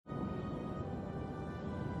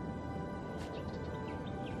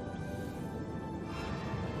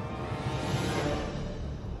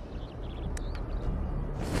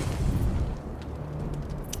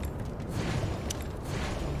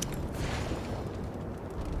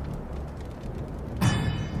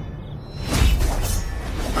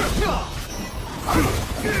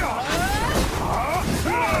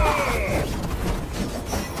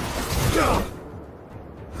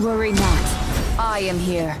Worry not. I am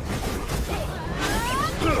here.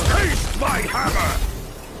 Taste my hammer!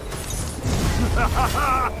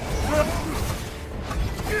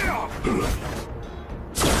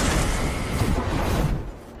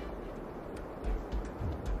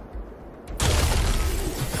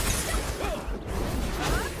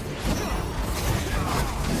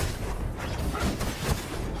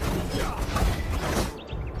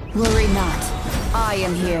 Worry not. I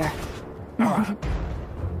am here.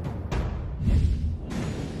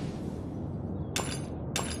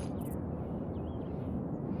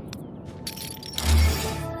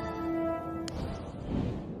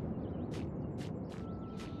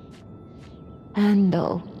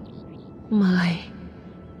 Handle my...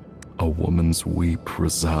 A woman's weep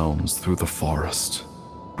resounds through the forest,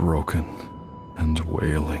 broken and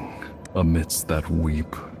wailing. Amidst that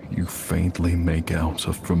weep, you faintly make out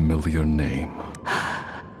a familiar name.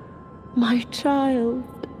 My child.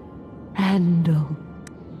 Handle.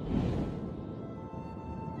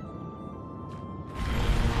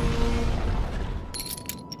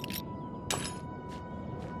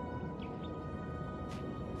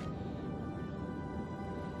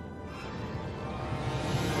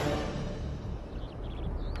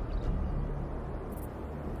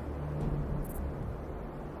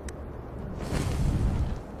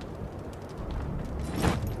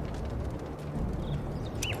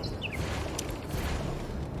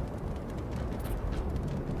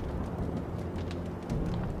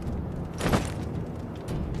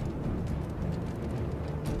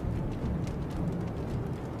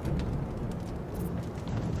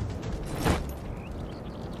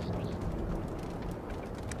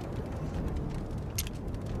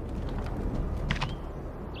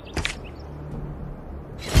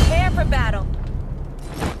 For battle.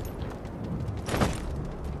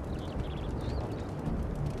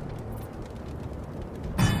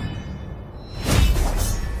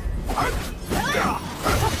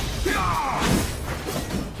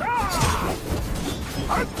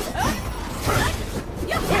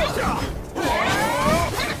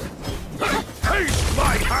 Taste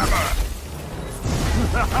my hammer!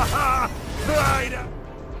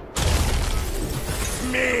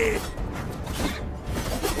 Me!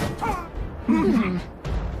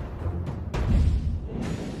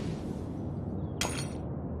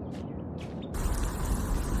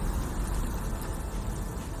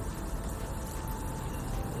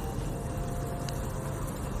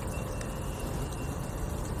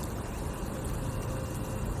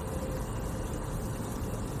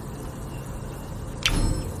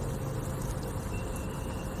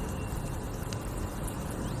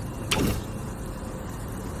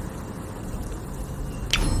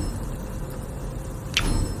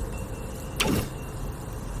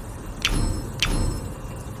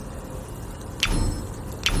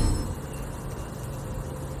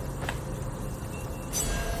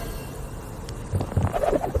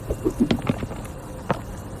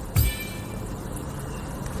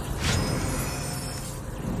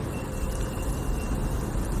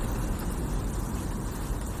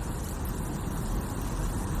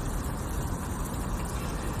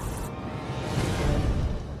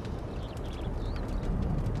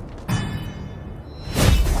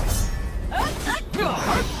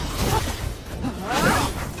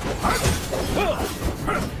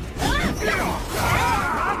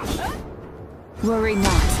 Worry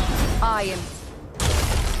not. I am...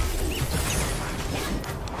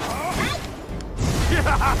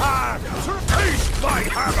 Taste my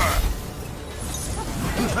hammer!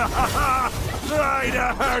 Try to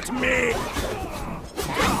hurt me!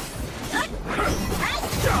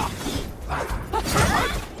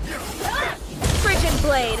 Frigid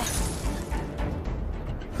blade.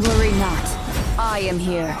 Worry not. I am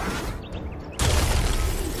here.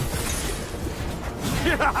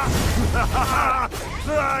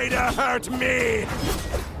 Try to hurt me!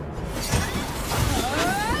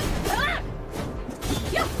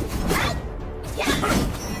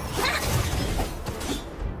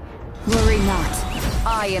 Worry not.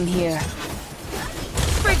 I am here.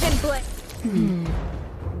 Frigid blade.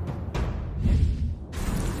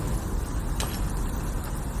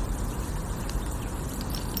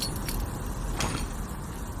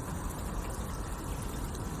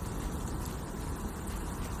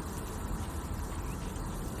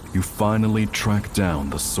 You finally track down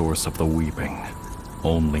the source of the weeping,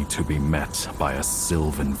 only to be met by a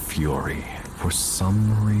Sylvan Fury. For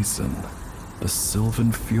some reason, the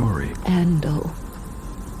Sylvan Fury... Handle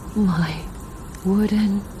my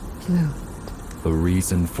wooden flute. The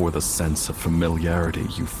reason for the sense of familiarity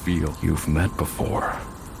you feel you've met before.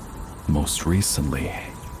 Most recently,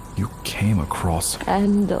 You came across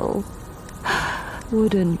Handle.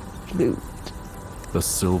 Wooden flute. the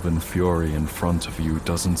Sylvan Fury in front of you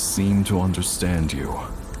doesn't seem to understand you.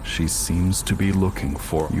 She seems to be looking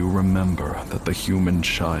for you. Remember that the human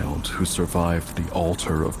child who survived the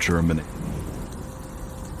altar of Germany.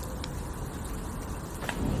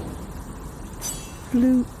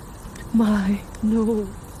 Flute my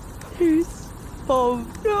notice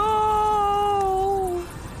of no.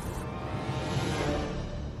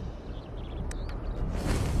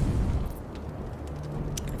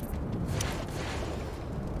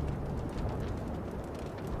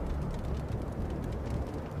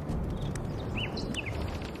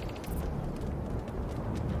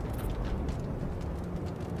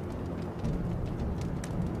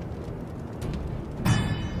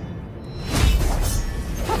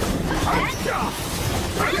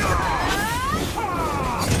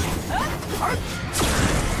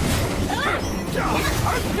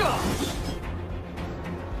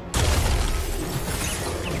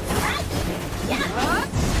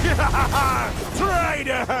 Try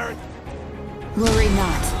to hurt! Worry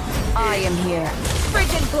not. I am here.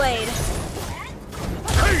 Frigid blade!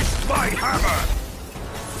 Taste my hammer!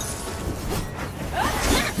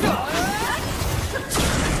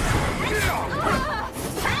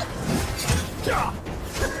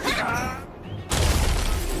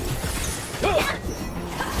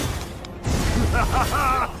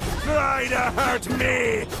 Try to hurt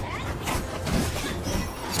me!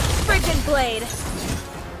 Frigid blade!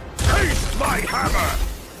 Taste my hammer!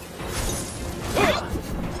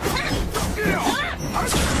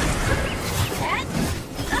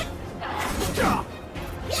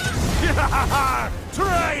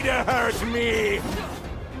 Try to hurt me!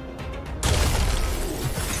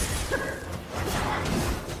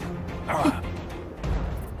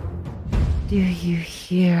 Do you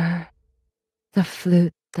hear the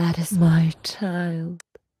flute that is my child?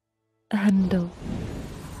 Handle.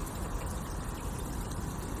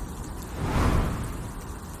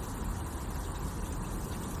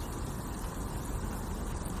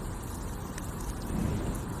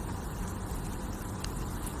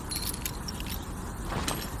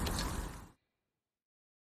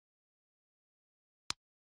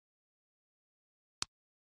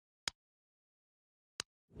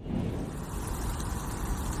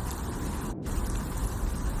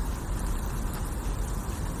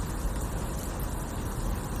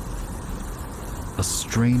 A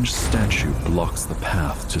strange statue blocks the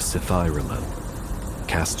path to Sithirelin.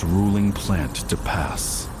 Cast ruling plant to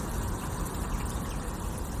pass.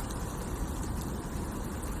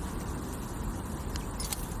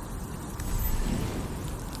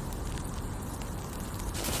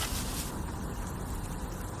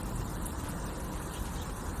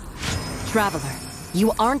 Traveler,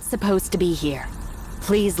 you aren't supposed to be here.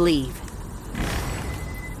 Please leave.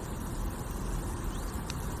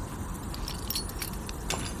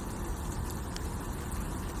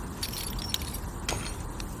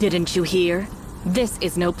 Didn't you hear? This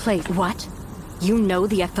is no place. What? You know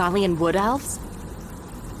the Athalian Wood Elves?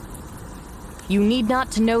 You need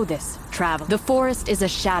not to know this, traveler. The forest is a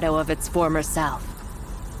shadow of its former self.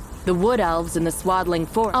 The Wood Elves in the swaddling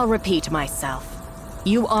forest. I'll repeat myself.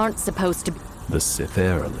 You aren't supposed to be. The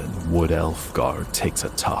Sithirelin Wood Elf Guard takes a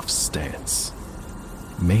tough stance.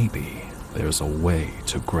 Maybe there's a way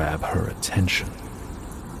to grab her attention.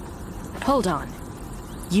 Hold on.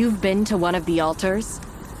 You've been to one of the altars?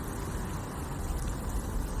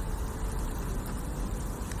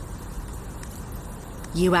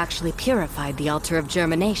 You actually purified the altar of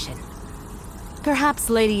germination. Perhaps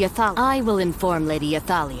Lady Athalia. I will inform Lady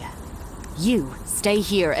Athalia. You stay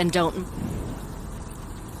here and don't.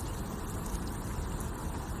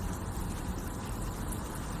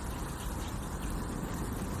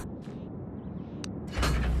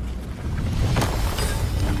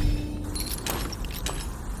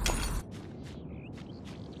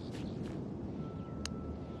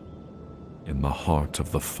 In the heart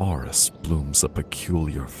of the forest blooms a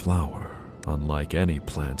peculiar flower. Unlike any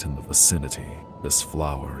plant in the vicinity, this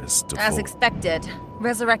flower is devoid. As expected,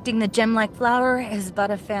 resurrecting the gem-like flower is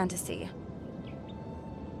but a fantasy.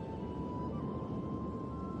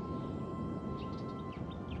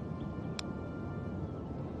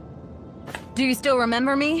 Do you still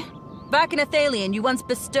remember me? Back in Athalion, you once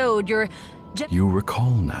bestowed your You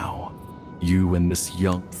recall now. You and this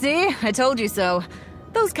young... See? I told you so.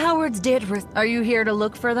 Those cowards did Are you here to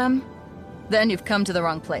look for them? Then you've come to the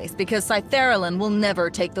wrong place, because Sithirelin will never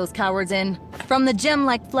take those cowards in. From the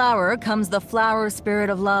gem-like flower comes the flower spirit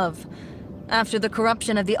of love. After the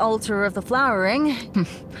corruption of the altar of the flowering,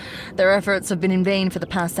 their efforts have been in vain for the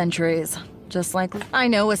past centuries. just like I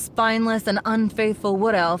know a spineless and unfaithful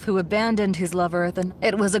wood elf who abandoned his lover.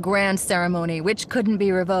 It was a grand ceremony which couldn't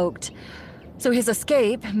be revoked. So his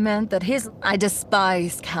escape meant that I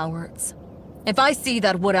despise cowards. If I see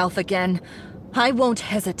that wood elf again, I won't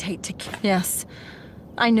hesitate to kill. Yes,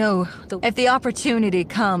 I know. If the opportunity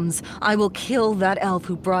comes, I will kill that elf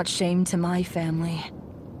who brought shame to my family.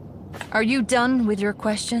 Are you done with your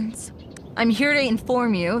questions? I'm here to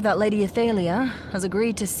inform you that Lady Athalia has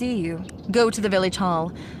agreed to see you. Go to the village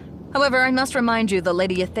hall. However, I must remind you that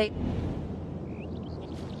Lady Athalia...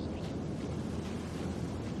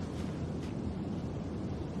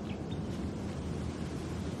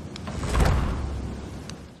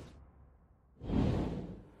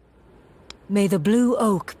 May the blue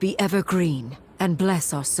oak be evergreen and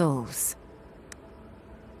bless our souls.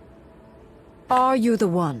 Are you the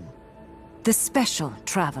one? The special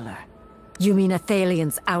traveler? You mean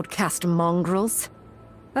Athalian's outcast mongrels?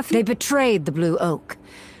 They betrayed the blue oak.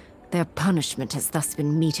 Their punishment has thus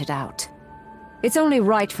been meted out. It's only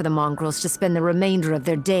right for the mongrels to spend the remainder of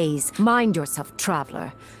their days. Mind yourself,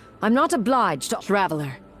 traveler. I'm not obliged to—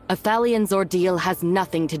 Traveler, Athalian's ordeal has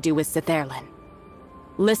nothing to do with Sitherlin.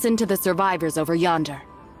 Listen to the survivors over yonder.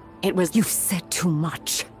 It was— You've said too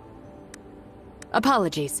much.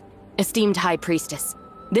 Apologies, esteemed High Priestess.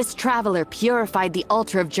 This traveler purified the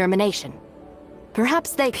altar of germination.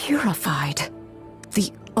 Perhaps they— Purified?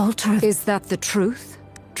 The altar? Is that the truth,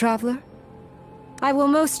 traveler? I will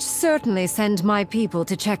most certainly send my people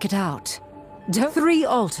to check it out. 3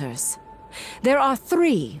 altars. There are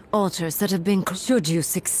 3 altars that have been— Should you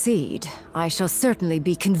succeed, I shall certainly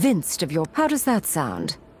be convinced of your— How does that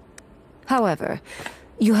sound? However,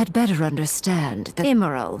 you had better understand that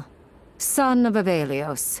Immoral, son of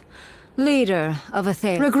Avelios, leader of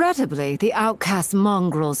Athalia. Regrettably, the outcast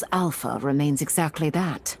mongrel's alpha remains exactly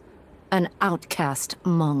that. An outcast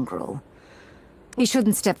mongrel. He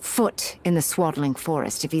shouldn't step foot in the swaddling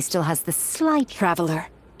forest if he still has the slight— Traveler,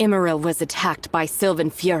 Immoral was attacked by Sylvan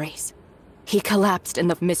furies. He collapsed and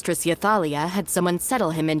the Mistress Yathalia had someone settle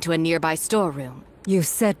him into a nearby storeroom. You've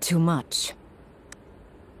said too much.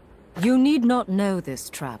 You need not know this,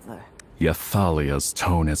 traveler. Yathalia's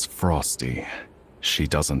tone is frosty. She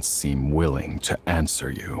doesn't seem willing to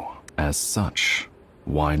answer you. As such,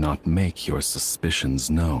 why not make your suspicions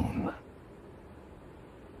known?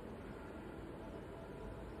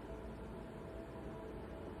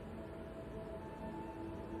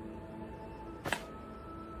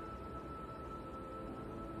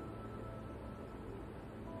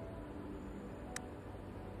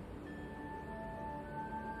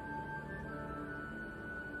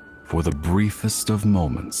 For the briefest of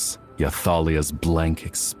moments, Yathalia's blank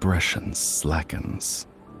expression slackens,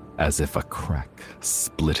 as if a crack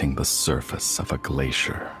splitting the surface of a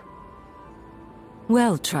glacier.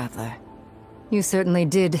 Well, traveler, you certainly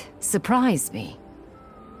did surprise me.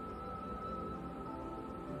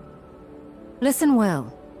 Listen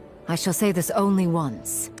well. I shall say this only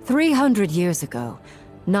once. 300 years ago,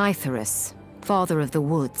 Nithorus, Father of the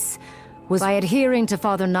Woods, by adhering to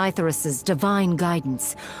Father Nithorus's divine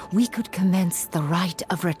guidance, we could commence the rite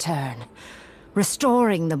of return,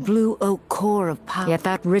 restoring the blue oak core of power. Yet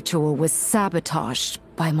that ritual was sabotaged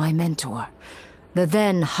by my mentor, the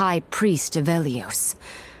then High Priest Avelios.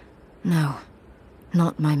 No,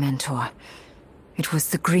 not my mentor. It was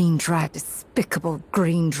the green despicable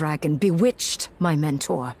green dragon bewitched my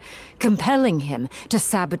mentor, compelling him to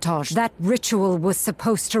sabotage. That ritual was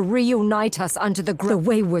supposed to reunite us under the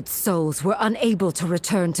wayward souls were unable to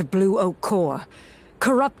return to Blue Oak Core,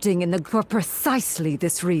 corrupting for precisely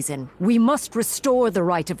this reason. We must restore the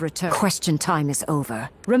rite of return. Question time is over.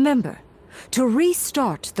 Remember, to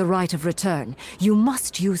restart the rite of return, you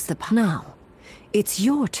must use the Now, it's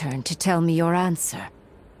your turn to tell me your answer.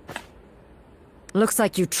 Looks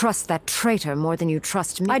like you trust that traitor more than you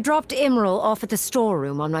trust me. I dropped Imral off at the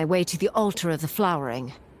storeroom on my way to the altar of the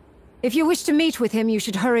flowering. If you wish to meet with him, you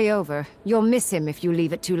should hurry over. You'll miss him if you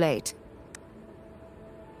leave it too late.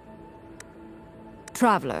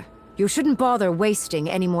 Traveler, you shouldn't bother wasting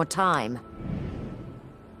any more time.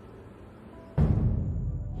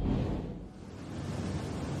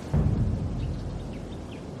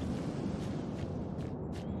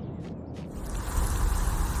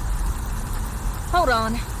 Hold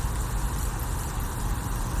on.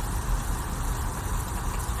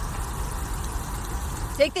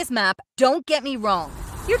 Take this map. Don't get me wrong.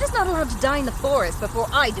 You're just not allowed to die in the forest before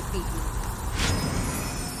I defeat you.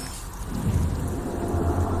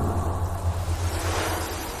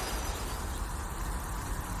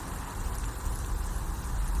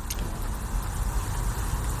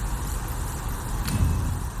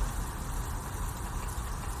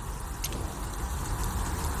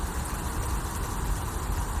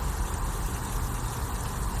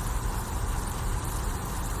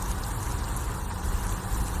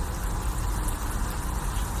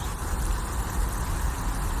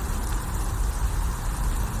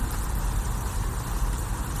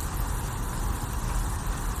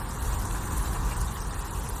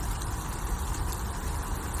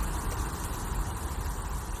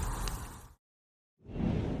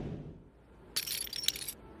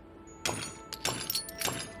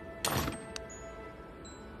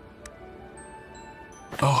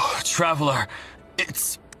 Traveler,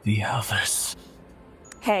 it's the others.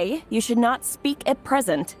 Hey, you should not speak at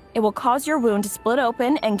present. It will cause your wound to split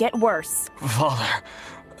open and get worse. Father,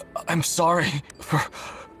 I'm sorry for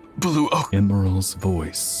Blue Oak. Emerald's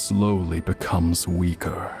voice slowly becomes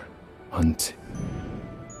weaker until...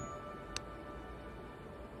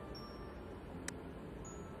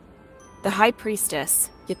 The High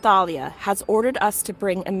Priestess, Ythalia, has ordered us to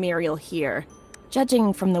bring Emiriel here.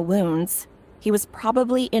 Judging from the wounds, he was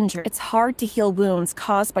probably injured. It's hard to heal wounds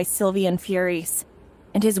caused by Sylvian Furies.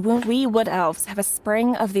 And his wound, we Wood Elves have a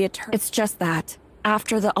spring of the eternal. It's just that,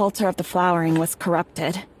 after the altar of the flowering was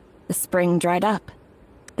corrupted, the spring dried up.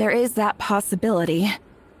 There is that possibility.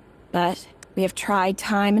 But we have tried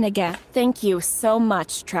time and again. Thank you so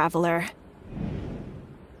much, Traveler.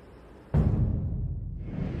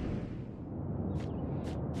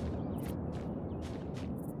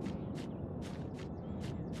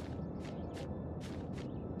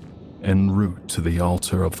 En route to the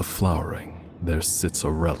altar of the flowering, there sits a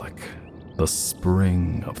relic, the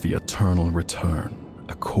spring of the eternal return.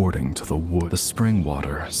 According to the wood, the spring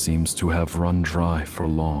water seems to have run dry for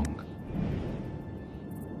long.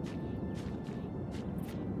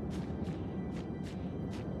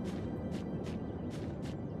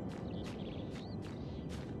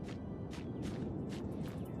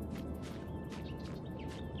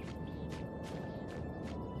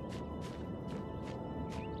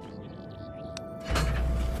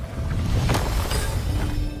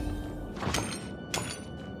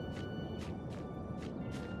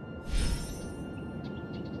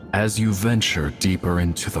 As you venture deeper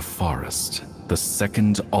into the forest, the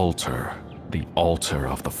second altar, the altar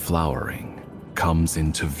of the flowering, comes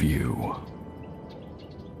into view.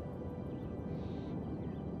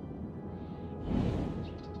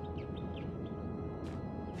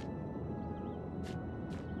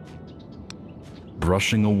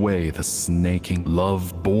 Brushing away the snaking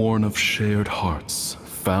love born of shared hearts,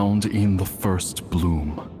 found in the first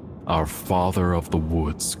bloom, our Father of the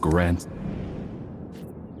Woods grant.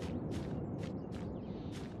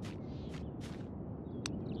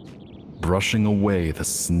 Brushing away the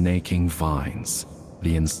snaking vines,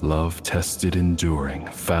 the love-tested enduring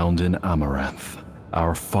found in Amaranth,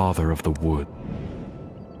 our Father of the Wood.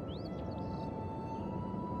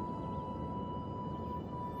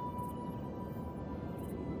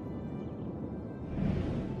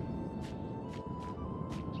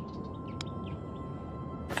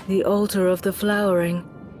 The altar of the flowering.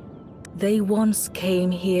 They once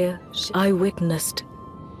came here. I witnessed.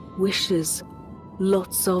 Wishes.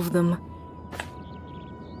 Lots of them.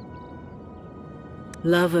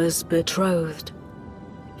 Lovers betrothed.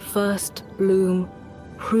 First bloom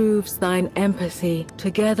proves thine empathy,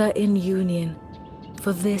 together in union.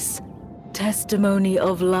 For this testimony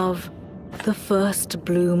of love, the first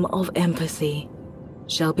bloom of empathy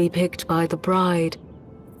shall be picked by the bride.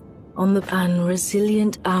 On the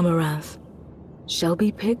resilient Amaranth shall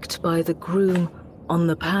be picked by the groom on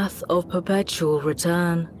the path of perpetual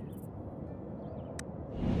return.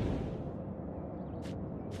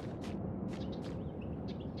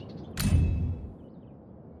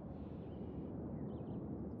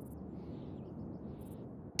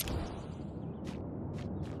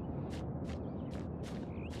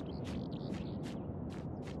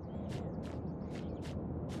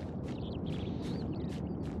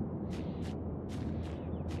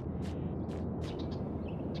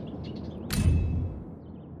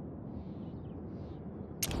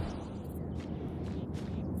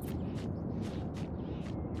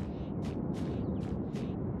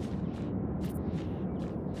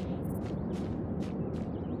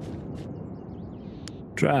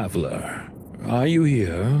 Traveler, are you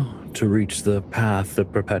here to reach the path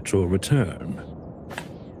of perpetual return?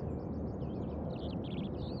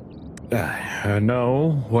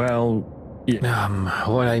 No, well...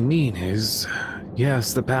 What I mean is...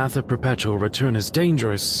 Yes, the path of perpetual return is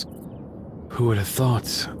dangerous. Who would have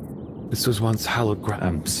thought? This was once hallowed ground.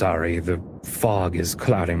 I'm sorry, the fog is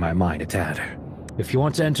clouding my mind a tad. If you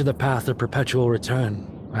want to enter the path of perpetual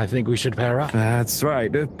return, I think we should pair up. That's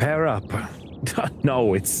right, pair up.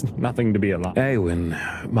 No, it's nothing to be alarmed.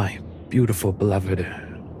 Eowyn, my beautiful beloved,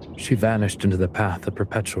 she vanished into the path of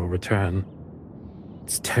perpetual return.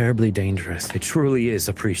 It's terribly dangerous. It truly is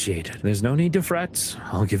appreciated. There's no need to fret.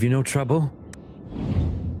 I'll give you no trouble.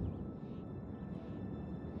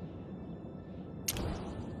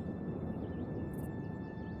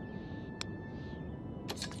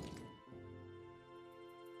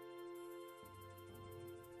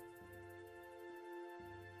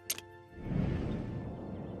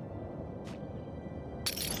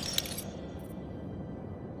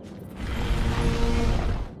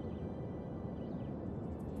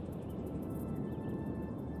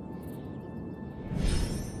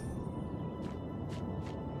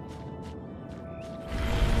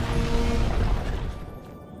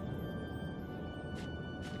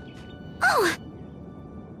 No!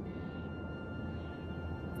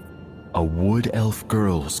 A wood elf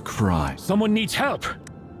girl's cry. Someone needs help!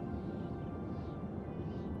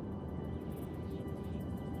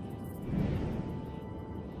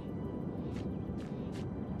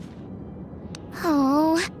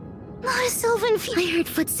 Oh, not a Sylvan Fury. I heard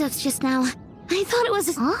footsteps just now. I thought it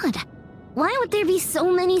was odd. Why would there be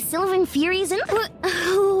so many Sylvan Furies in—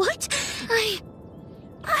 What?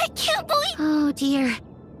 I can't believe— Oh dear.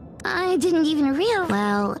 I didn't even realize—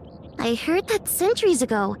 Well, I heard that centuries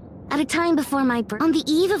ago, at a time before my birth. On the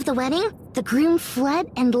eve of the wedding, the groom fled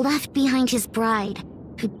and left behind his bride,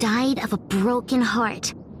 who died of a broken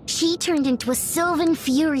heart. She turned into a Sylvan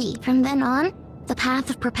Fury. From then on, the path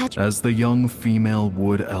of perpetual— As the young female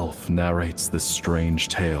wood elf narrates this strange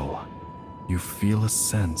tale, you feel a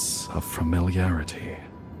sense of familiarity.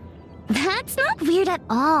 That's not weird at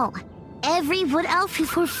all. Every wood elf who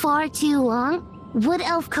for far too long, wood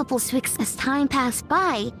elf couples switched. As time passed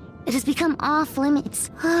by, it has become off limits.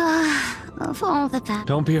 Of all the past.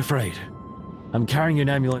 Don't be afraid. I'm carrying an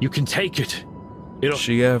amulet. You can take it.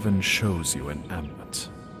 She even shows you an amulet,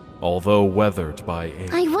 although weathered by age.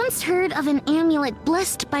 I once heard of an amulet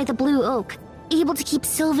blessed by the blue oak, able to keep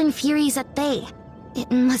Sylvan Furies at bay. It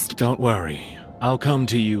must— Don't worry. I'll come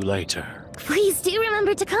to you later. Please do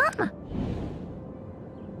remember to come.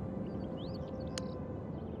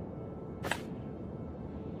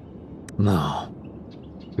 No.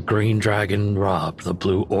 The green dragon robbed the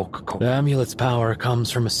blue orc. The amulet's power comes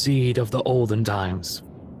from a seed of the olden times.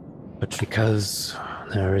 But because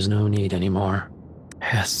there is no need anymore.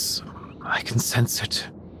 Yes, I can sense it.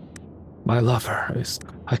 My lover is—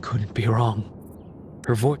 I couldn't be wrong.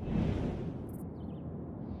 Her voice—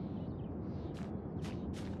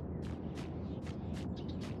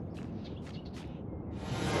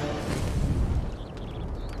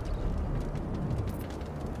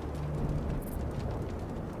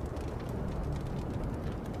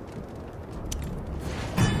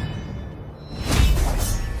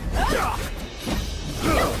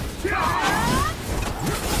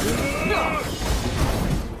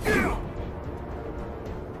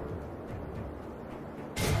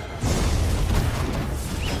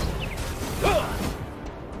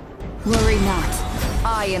 Worry not.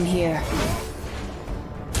 I am here.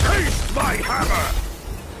 Taste my hammer!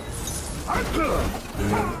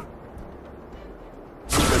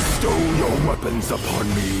 Bestow your weapons upon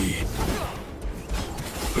me!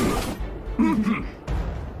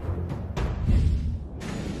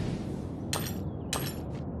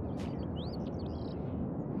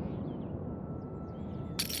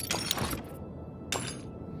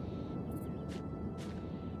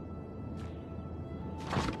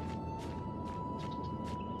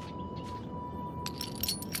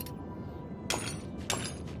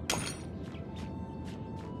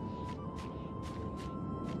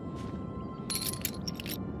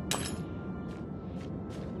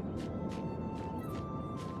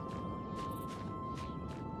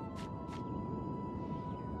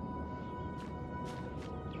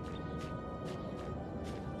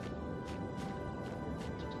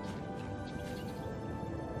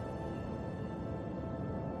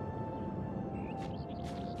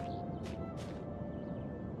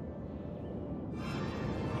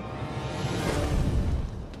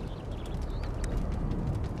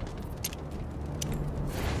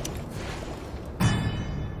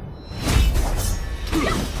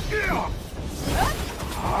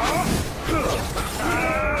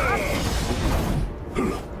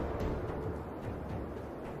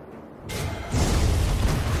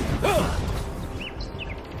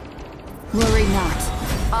 Worry not.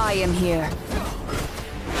 I am here.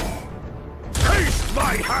 Taste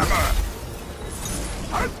my hammer!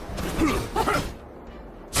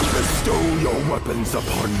 Bestow your weapons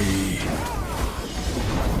upon me!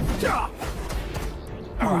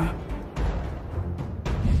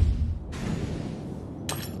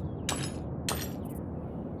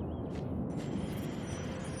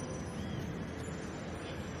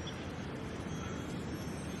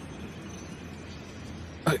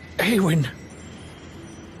 Eowyn.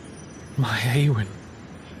 My Eowyn.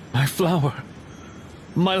 My flower.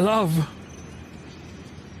 My love.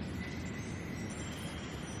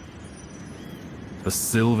 The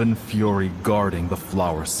Sylvan Fury guarding the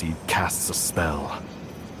flower seed casts a spell.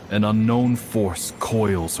 An unknown force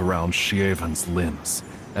coils around Shievan's limbs,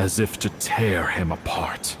 as if to tear him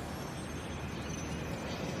apart.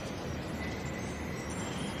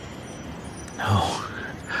 No.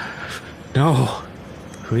 No.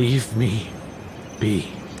 Leave me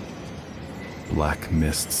be. Black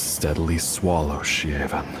mists steadily swallow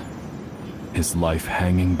Shievan. His life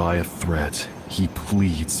hanging by a thread, he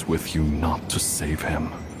pleads with you not to save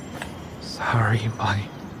him. Sorry, my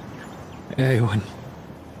Eowyn,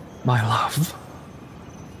 my love.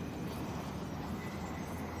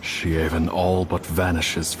 Sheevan all but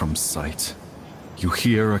vanishes from sight. You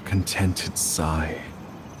hear a contented sigh,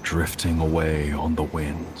 drifting away on the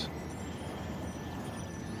wind.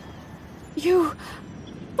 You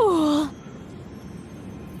fool!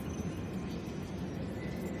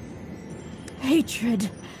 Hatred.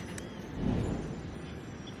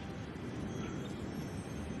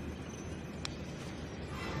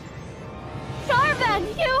 Sharvan,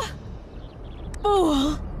 you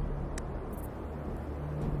fool!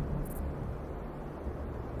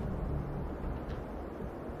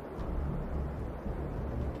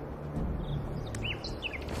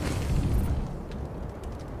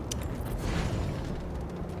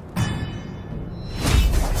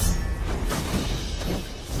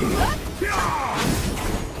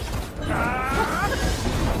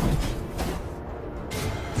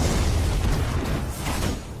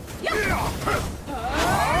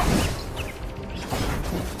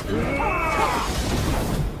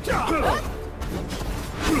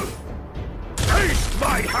 Taste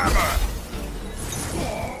my hammer!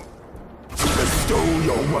 Bestow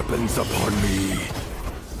your weapons upon me.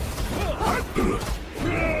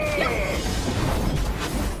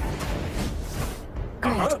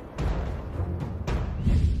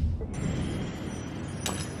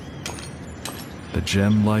 The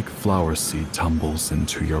gem-like flower seed tumbles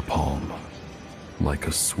into your palm, like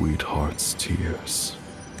a sweetheart's tears.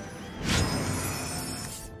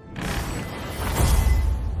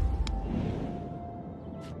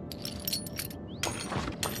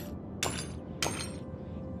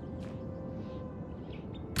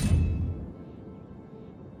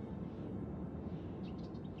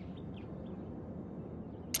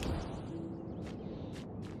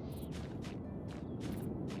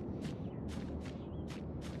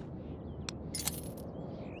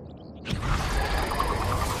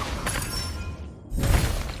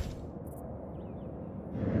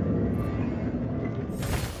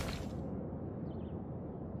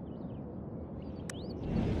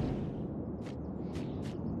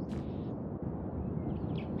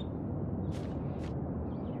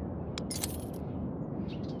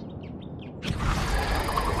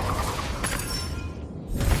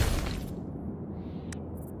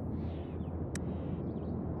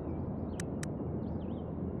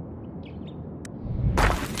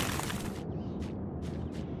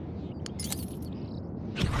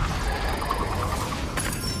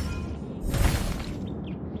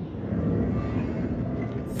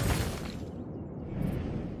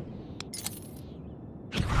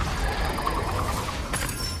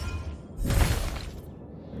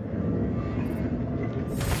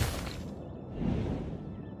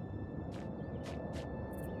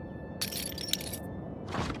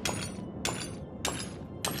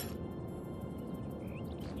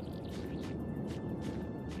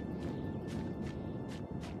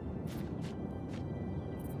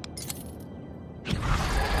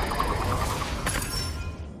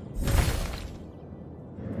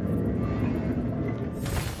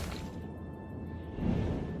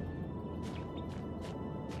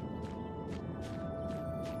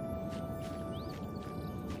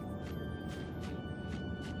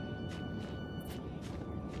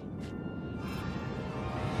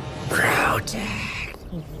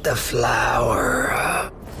 The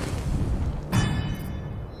flower.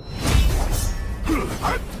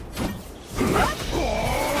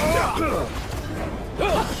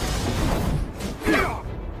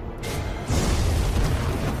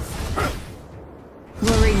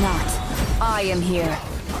 Worry not. I am here.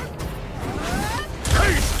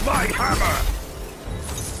 Taste my hammer!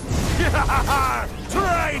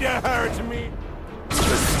 Try to hurt me!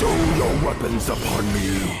 Bestow your weapons upon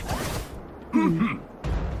me.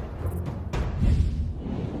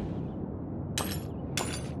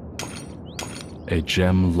 A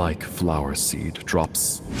gem-like flower seed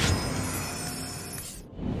drops.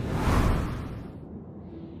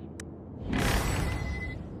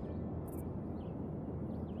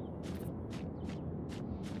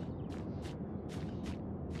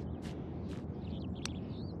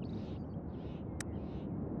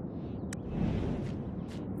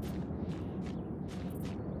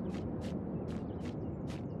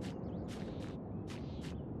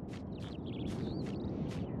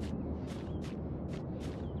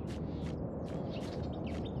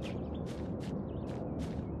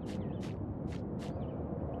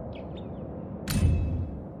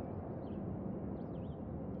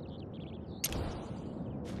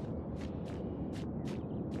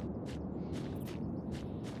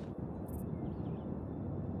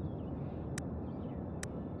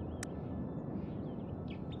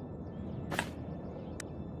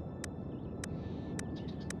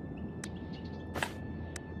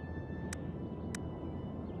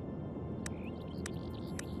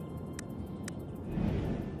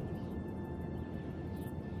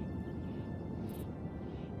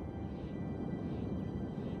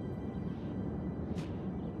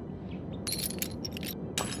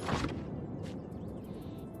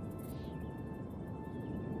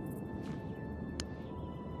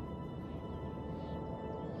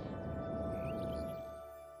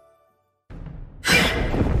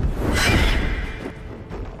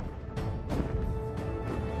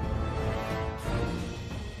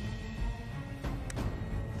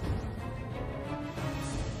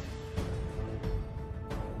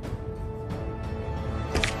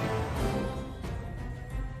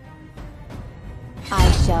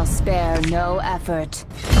 I'll spare no effort.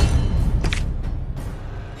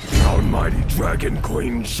 The almighty Dragon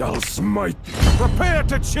Queen shall smite thee. Prepare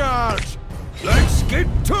to charge! Let's get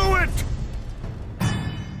to it!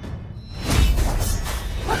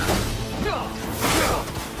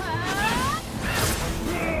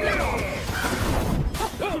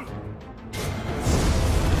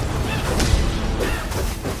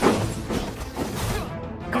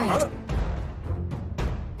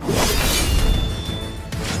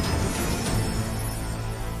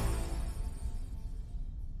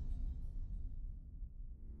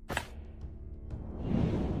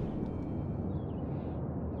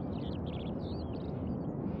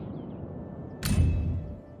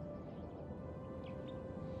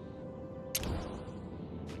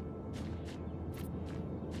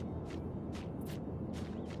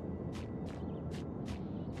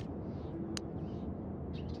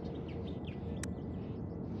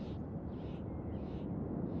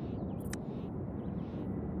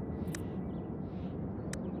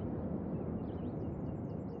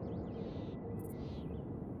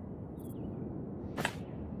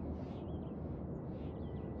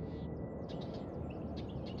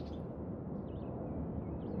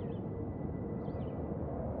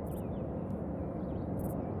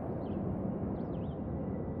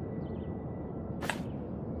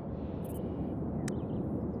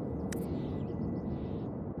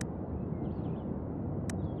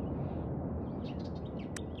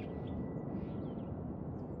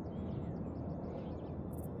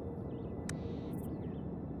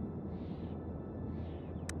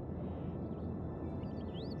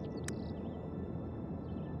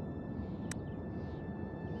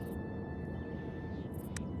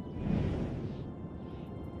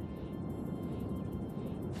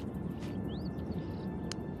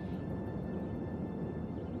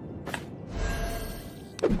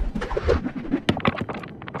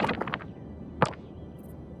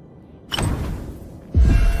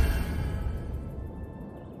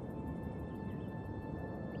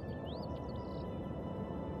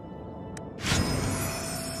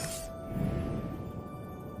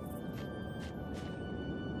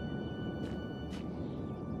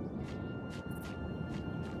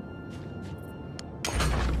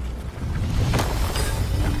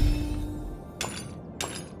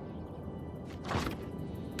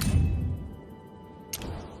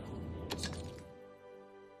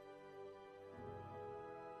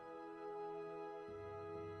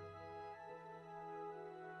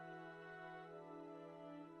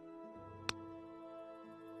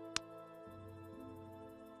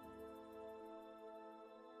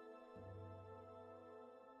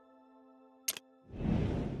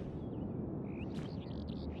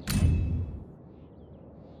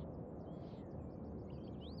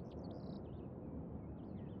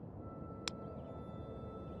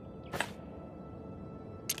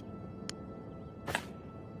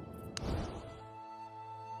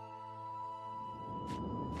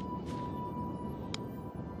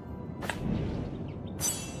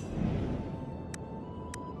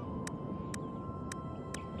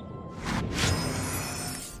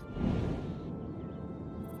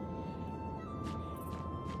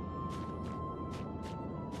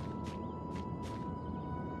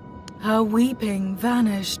 Her weeping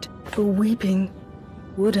vanished. A weeping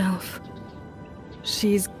wood elf.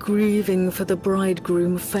 She's grieving for the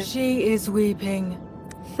bridegroom. She is weeping.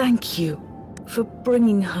 Thank you for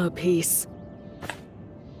bringing her peace.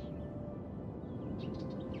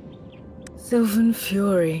 Sylvan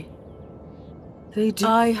fury.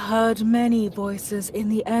 I heard many voices in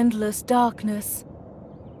the endless darkness.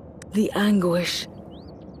 The anguish,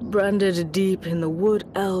 branded deep in the wood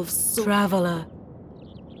elf's traveler.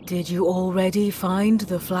 Did you already find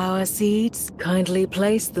the flower seeds? Kindly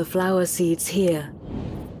place the flower seeds here.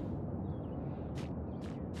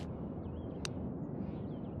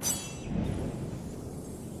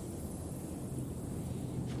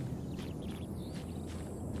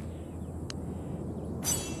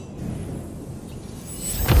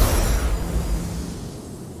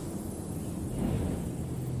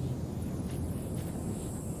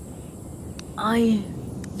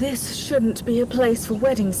 This shouldn't be a place for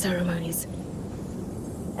wedding ceremonies.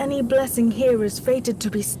 Any blessing here is fated to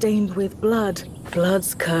be stained with blood.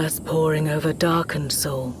 Blood's curse pouring over darkened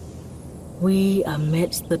soul. We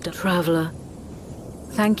amidst the traveler.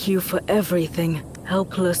 Thank you for everything.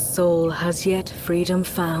 Helpless soul has yet freedom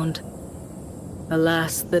found.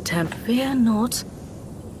 Alas, the temp. Fear not.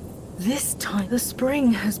 This time the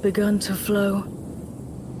spring has begun to flow.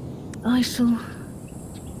 I shall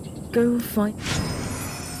go find.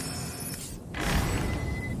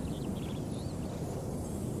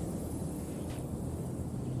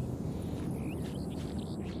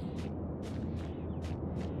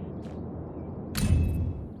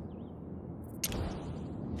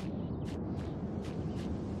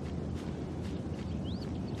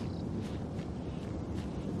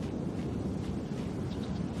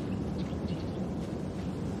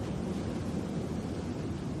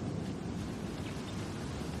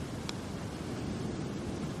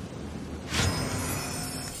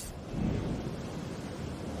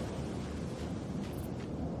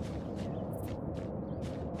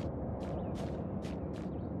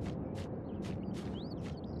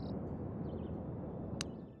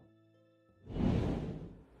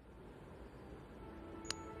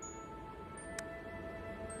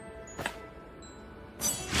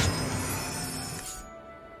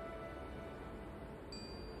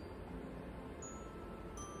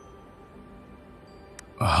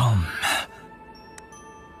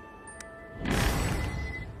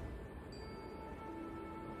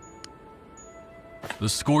 The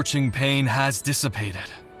scorching pain has dissipated.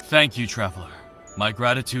 Thank you, Traveler. My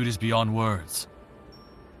gratitude is beyond words.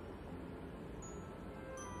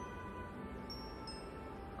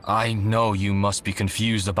 I know you must be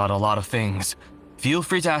confused about a lot of things. Feel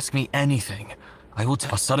free to ask me anything. I will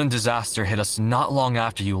tell. A sudden disaster hit us not long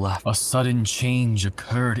after you left. A sudden change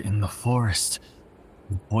occurred in the forest.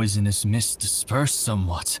 The poisonous mist dispersed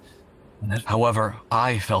somewhat. However,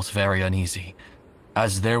 I felt very uneasy,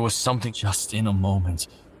 as there was something. Just in a moment,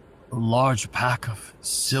 a large pack of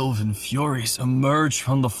Sylvan Furies emerged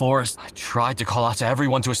from the forest. I tried to call out to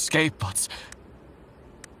everyone to escape, but...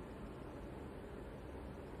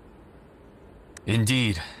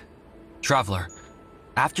 Indeed. Traveler,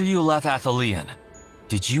 after you left Athelion,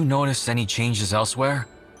 did you notice any changes elsewhere?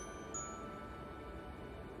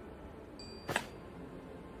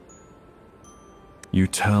 You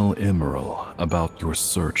tell Emerald about your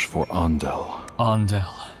search for Andel.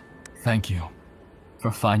 Andel. Thank you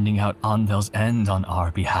for finding out Andel's end on our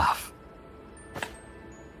behalf.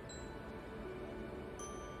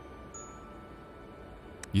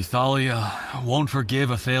 Euthalia won't forgive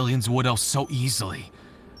Athelion's Wood Elves so easily.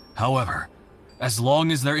 However, as long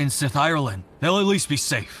as they're in Sith Ireland, they'll at least be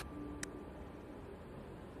safe.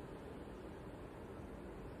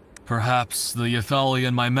 Perhaps the Euthalia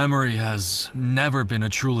in my memory has never been a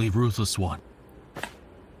truly ruthless one.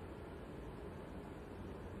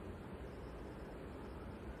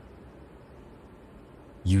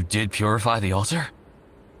 You did purify the altar?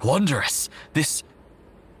 Wondrous! This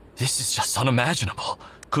is just unimaginable.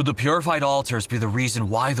 Could the purified altars be the reason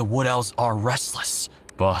why the Wood Elves are restless?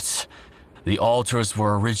 But the altars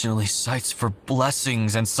were originally sites for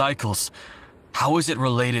blessings and cycles. How is it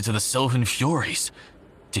related to the Sylvan Furies?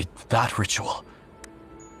 Did that ritual...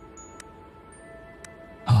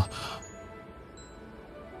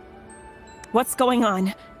 What's going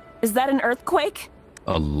on? Is that an earthquake?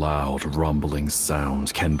 A loud rumbling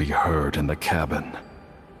sound can be heard in the cabin,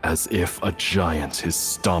 as if a giant is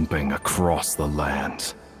stomping across the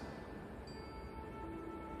land.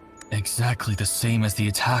 Exactly the same as the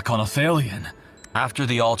attack on Athelion. After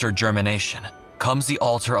the altar germination, comes the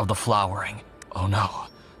altar of the flowering. Oh no.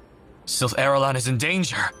 Sylv Erlan is in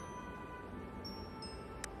danger!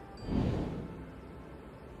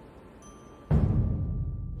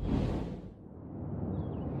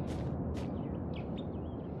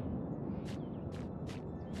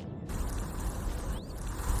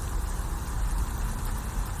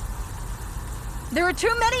 There are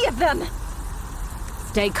too many of them!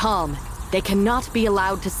 Stay calm. They cannot be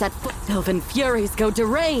allowed to set foot. Sylvan Furies go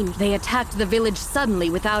deranged. They attacked the village suddenly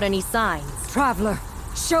without any signs. Traveler,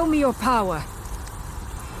 show me your power.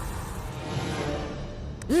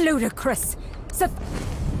 Ludicrous.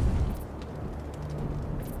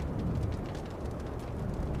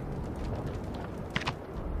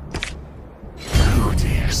 Who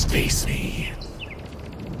dares face me?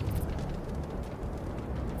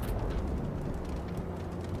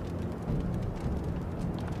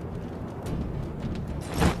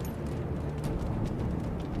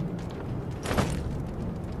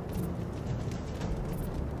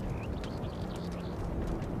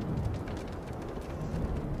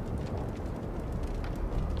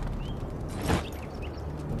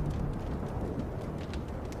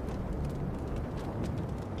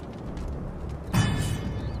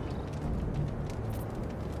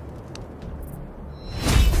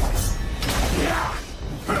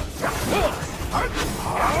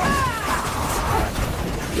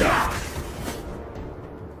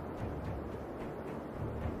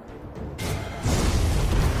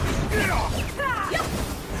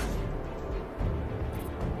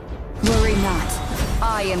 Worry not.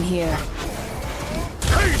 I am here.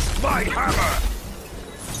 Taste my hammer!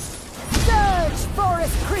 Surge,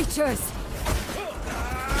 forest creatures!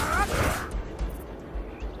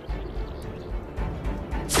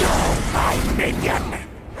 Go, my minion!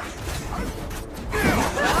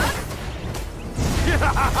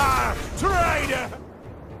 Traitor!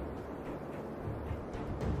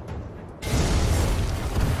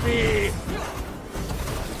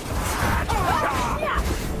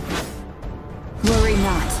 Worry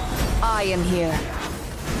not. I am here.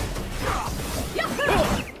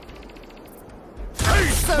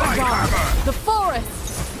 Taste my hammer! The forest!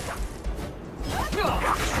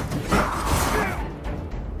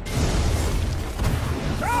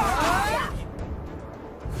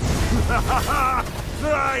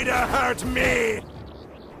 Try to hurt me!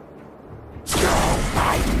 Go,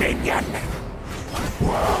 my minion!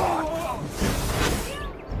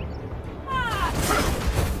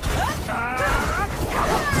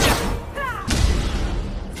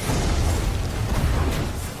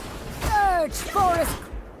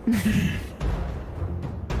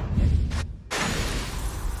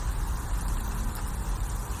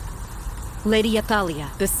 Lady Athalia,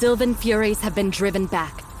 the Sylvan Furies have been driven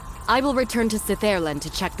back. I will return to Sithairland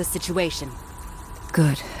to check the situation.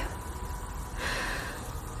 Good.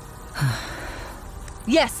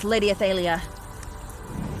 Yes, Lady Athalia.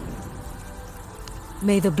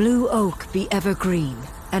 May the blue oak be evergreen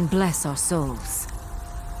and bless our souls.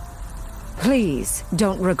 Please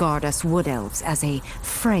don't regard us wood elves as a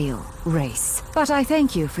frail race, but I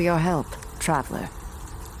thank you for your help, traveler.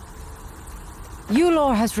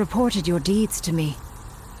 Yulor has reported your deeds to me.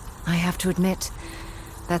 I have to admit,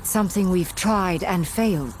 that's something we've tried and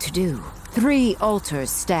failed to do. 3 altars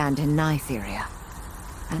stand in Nytheria.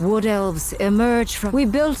 And wood elves emerge from... We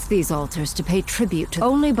built these altars to pay tribute to...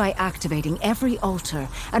 Only by activating every altar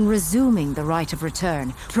and resuming the right of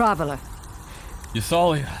return. Traveler.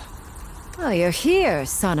 Ythalia. Oh, you're here,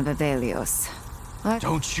 son of Avelios.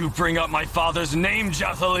 Don't you bring up my father's name,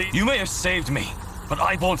 Jathali! You may have saved me, but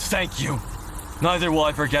I won't thank you. Neither will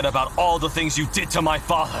I forget about all the things you did to my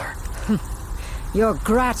father. Your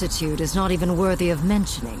gratitude is not even worthy of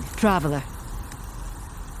mentioning, traveler.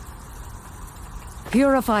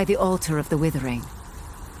 Purify the altar of the Withering.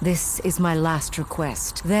 This is my last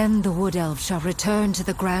request. Then the Wood Elves shall return to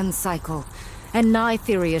the Grand Cycle, and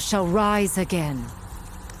Nytheria shall rise again.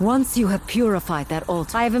 Once you have purified that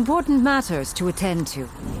altar, I have important matters to attend to.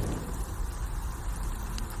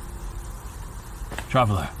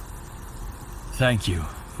 Traveler, thank you,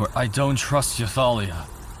 for I don't trust Ythalia,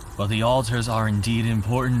 but the altars are indeed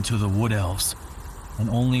important to the Wood Elves. And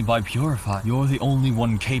only by purifying, you're the only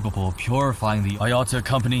one capable of purifying the... I ought to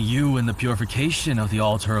accompany you in the purification of the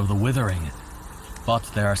altar of the Withering. But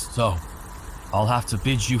there, so I'll have to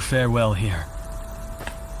bid you farewell here.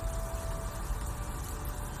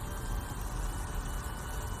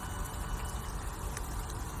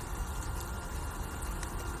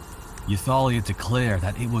 Ythalia declared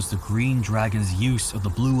that it was the Green Dragon's use of the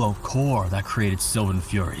Blue Oak core that created Sylvan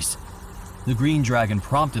Furies. The Green Dragon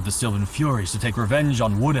prompted the Sylvan Furies to take revenge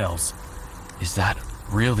on Wood Elves. Is that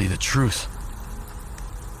really the truth?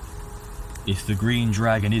 If the Green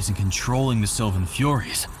Dragon isn't controlling the Sylvan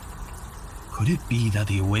Furies, could it be that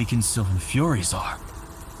the awakened Sylvan Furies are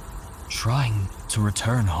trying to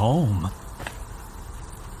return home?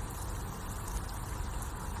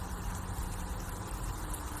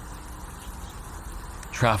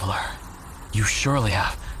 Traveler, you surely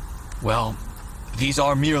have... Well, these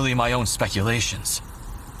are merely my own speculations.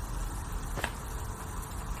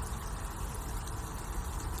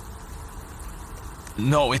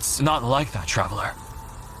 No, it's not like that, Traveler.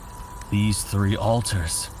 These 3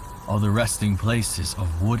 altars are the resting places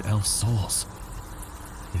of Wood Elf souls.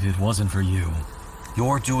 If it wasn't for you...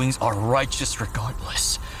 Your doings are righteous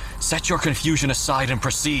regardless. Set your confusion aside and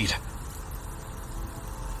proceed.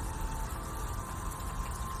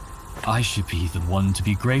 I should be the one to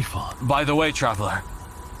be grateful. By the way, Traveler,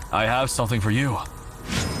 I have something for you.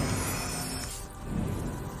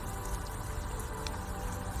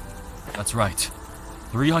 That's right.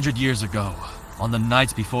 300 years ago, on the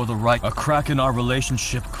night before the rite, a crack in our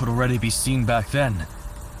relationship could already be seen back then.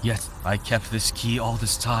 Yet, I kept this key all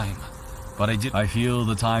this time. But I feel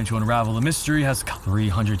the time to unravel the mystery has come.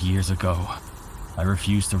 300 years ago, I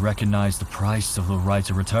refused to recognize the price of the right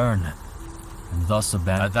to return. And thus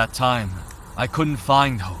abandoned. At that time, I couldn't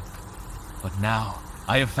find hope. But now,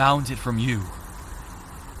 I have found it from you.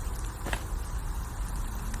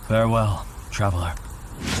 Farewell, Traveler.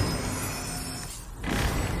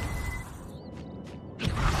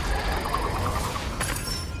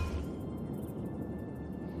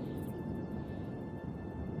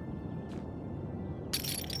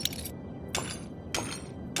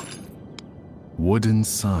 Wooden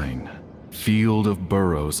sign. Field of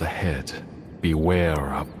burrows ahead.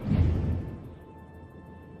 Beware of...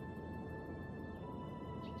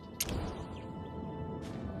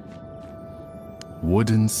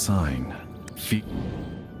 Wooden sign.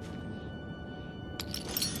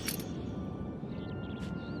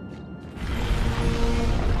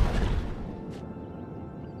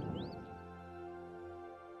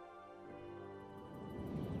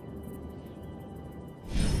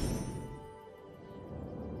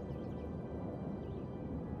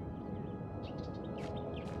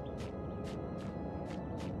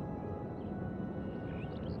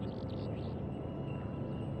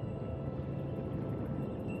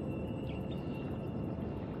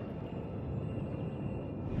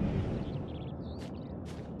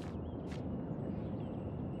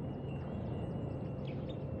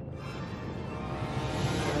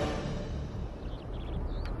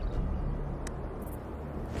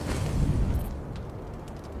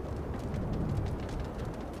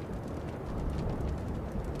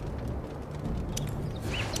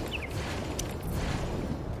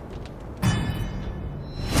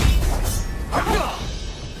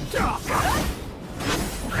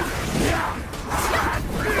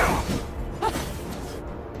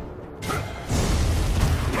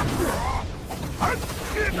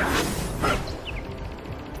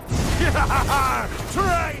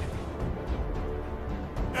 Trade!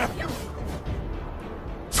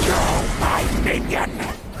 Go, my minion!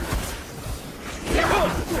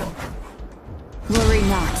 Worry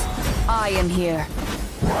not. I am here.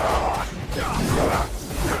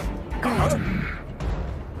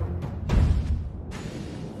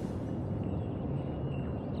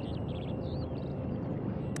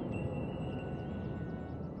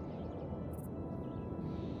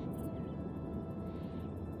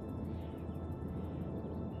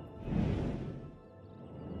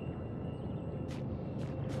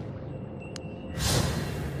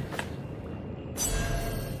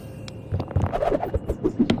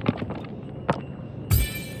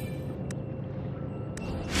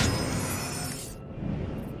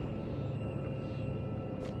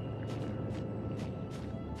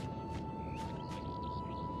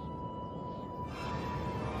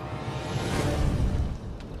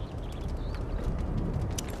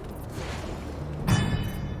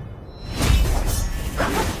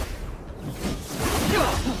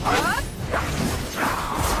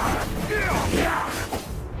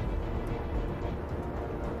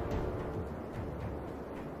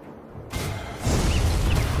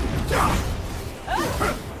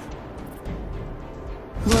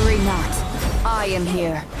 Worry not. I am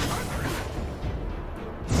here.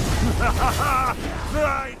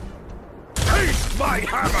 Right! Taste my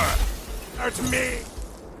hammer! At me!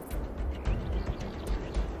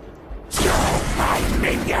 Go, my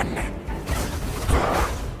minion!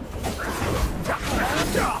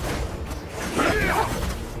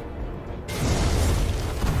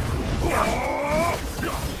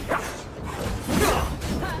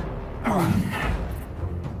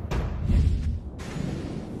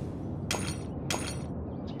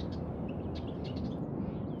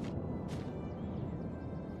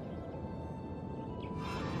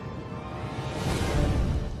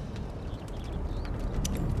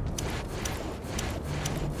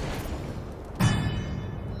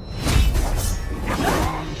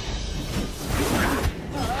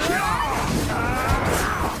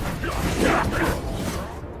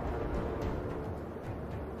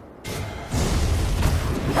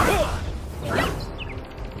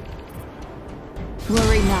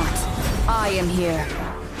 Worry not. I am here.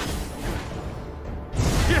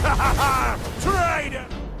 Trade!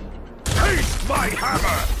 Taste my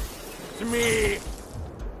hammer! To me!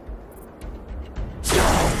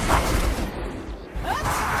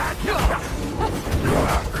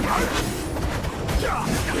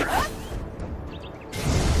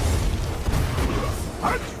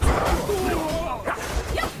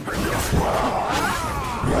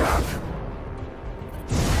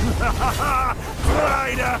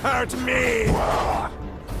 Try to hurt me!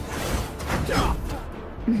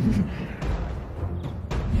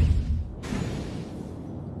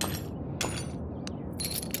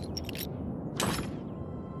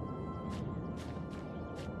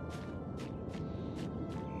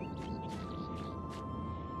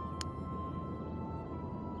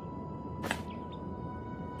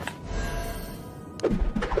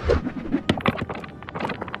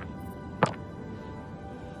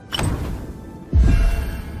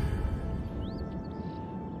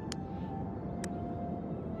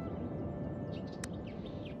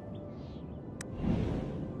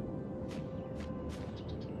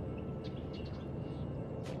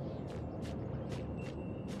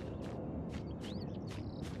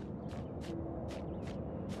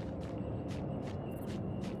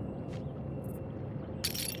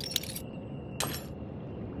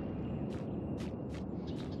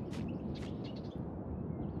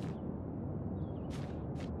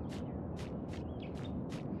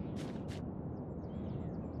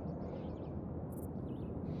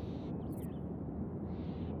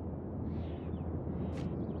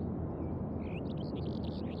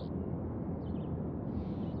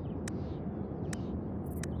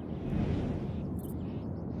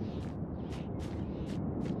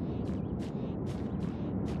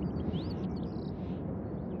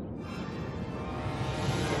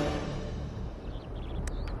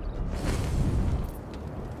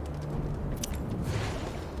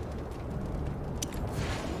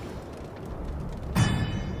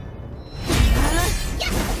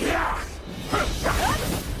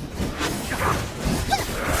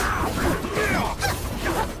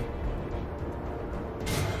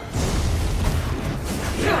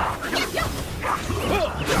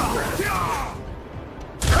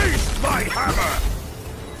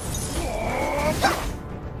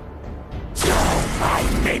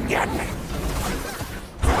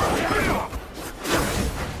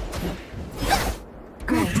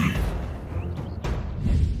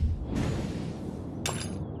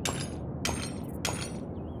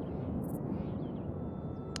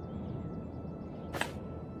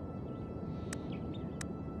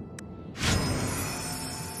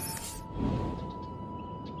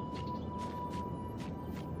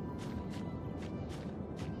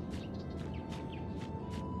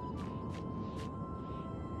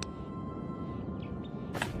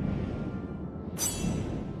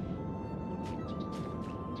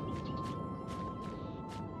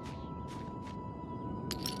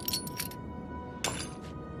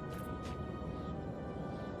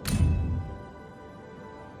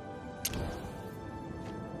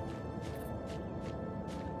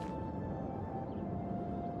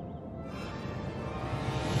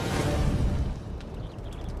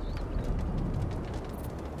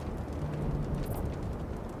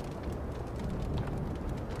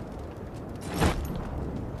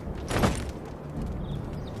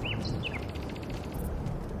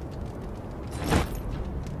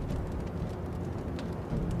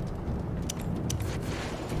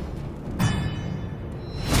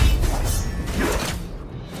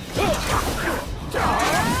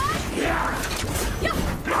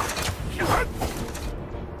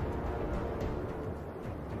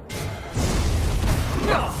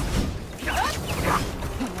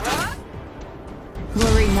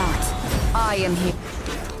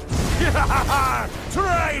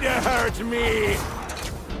 Try to hurt me!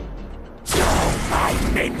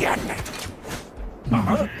 My minion!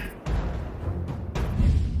 Uh-huh.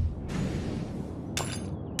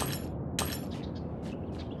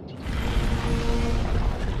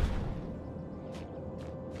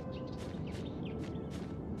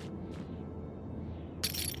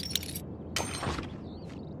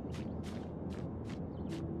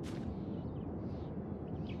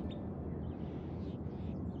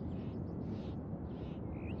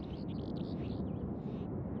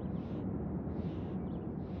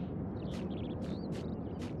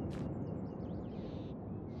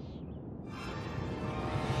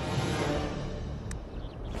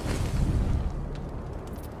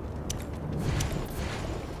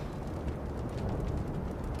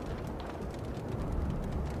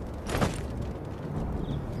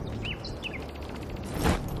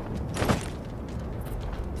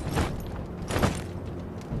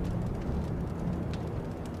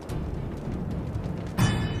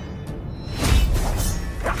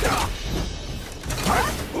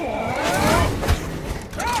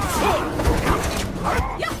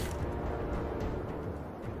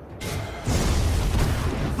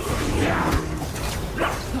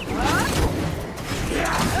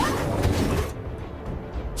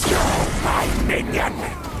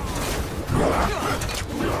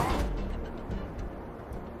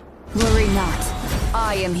 Worry not.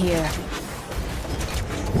 I am here.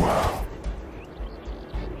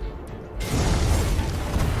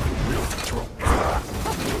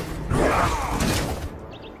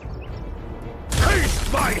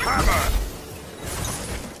 Taste my hammer!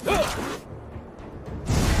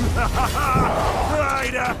 Try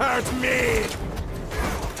to hurt me!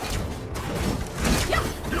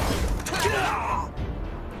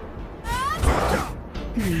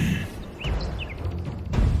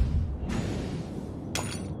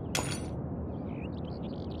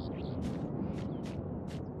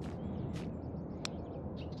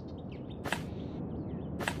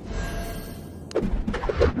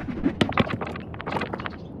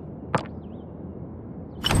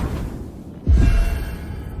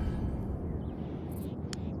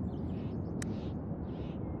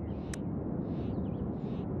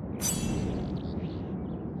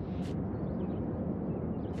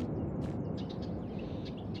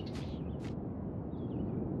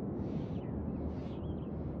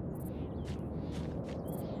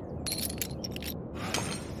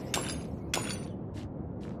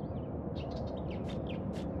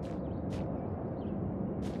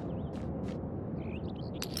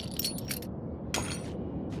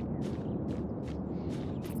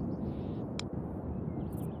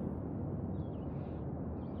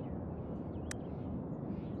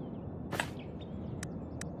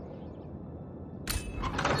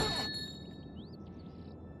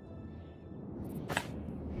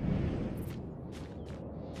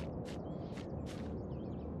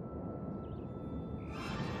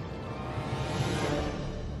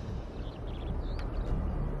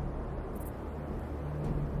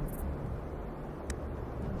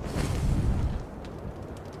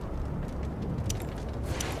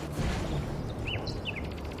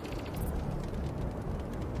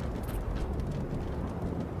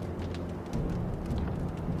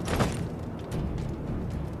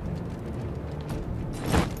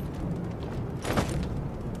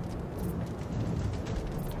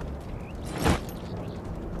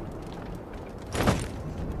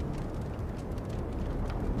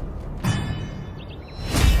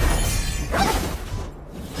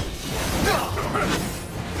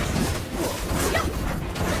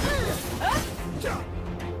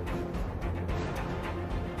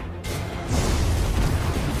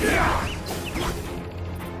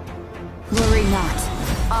 Worry not.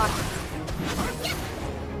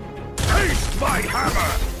 Taste my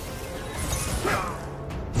hammer!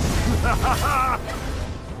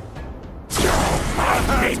 My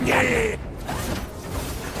minion!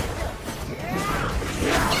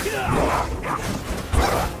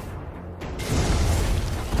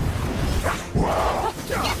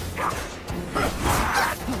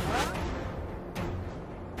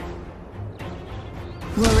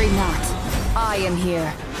 Worry not. I am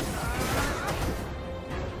here.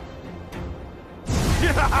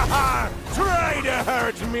 Try to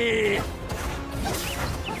hurt me!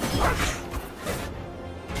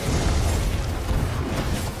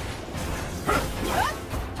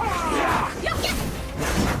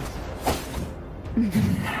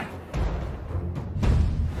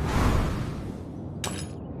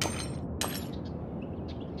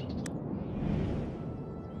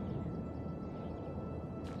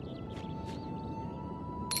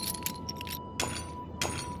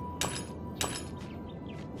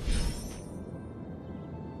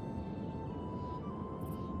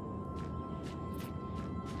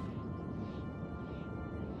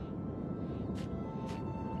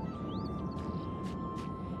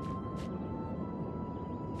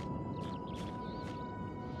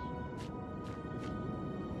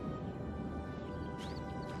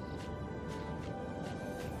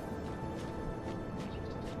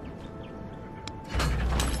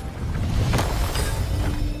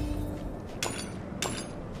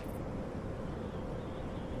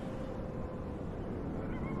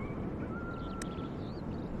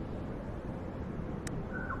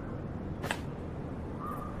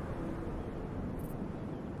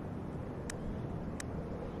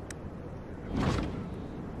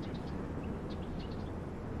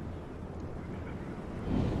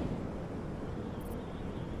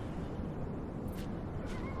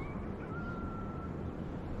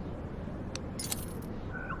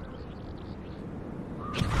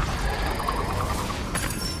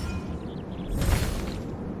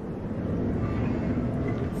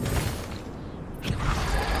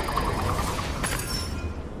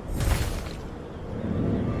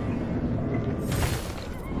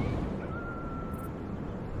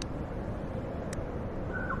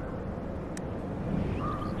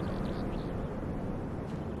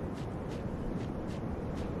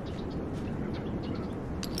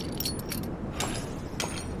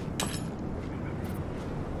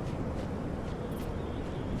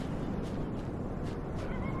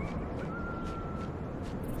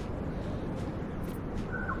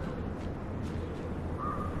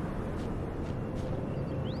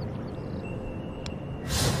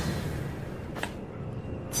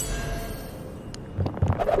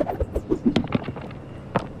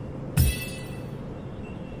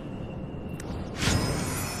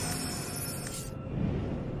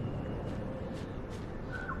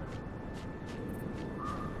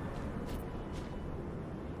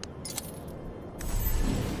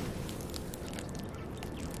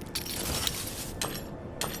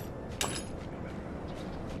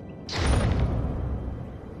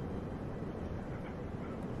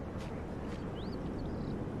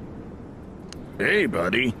 Hey,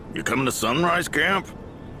 buddy. You coming to Sunrise Camp?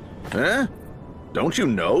 Huh? Don't you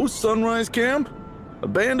know Sunrise Camp? A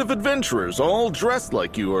band of adventurers all dressed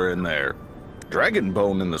like you are in there.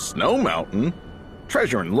 Dragonbone in the Snow Mountain.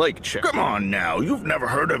 Treasure in Lake Check. Come on now, you've never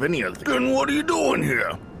heard of any of this. Then what are you doing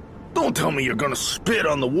here? Don't tell me you're gonna spit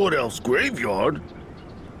on the Wood Elf's graveyard.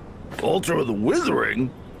 Altar of the Withering?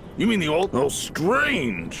 You mean the altar? Oh,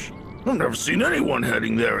 strange. I've never seen anyone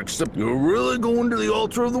heading there except you're really going to the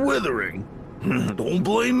Altar of the Withering. Don't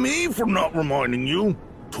blame me for not reminding you.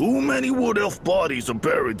 Too many Wood Elf bodies are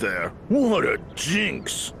buried there. What a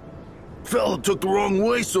jinx. Fella took the wrong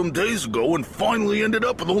way some days ago and finally ended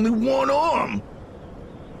up with only one arm.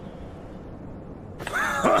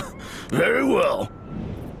 Very well.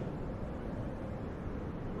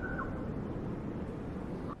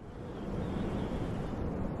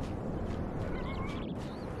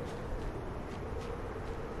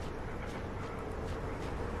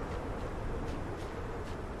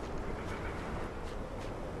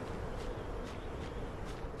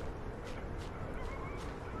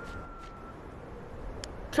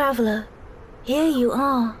 Traveler, here you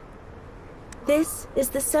are. This is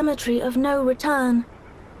the cemetery of no return.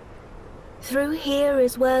 Through here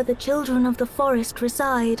is where the children of the forest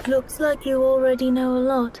reside. Looks like you already know a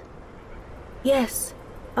lot. Yes,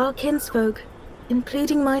 our kinsfolk,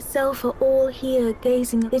 including myself, are all here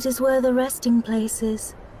gazing. It is where the resting place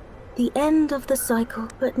is. The end of the cycle,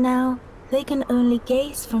 but now they can only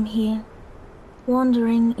gaze from here.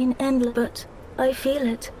 Wandering in endless, but I feel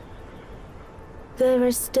it. There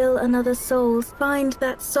is still another soul. Find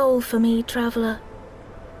that soul for me, traveler.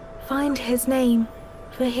 Find his name.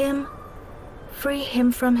 For him, free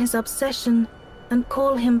him from his obsession and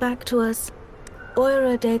call him back to us.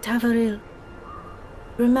 Heir de Tavaril.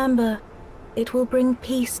 Remember, it will bring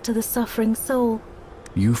peace to the suffering soul.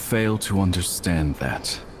 You fail to understand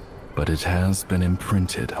that, but it has been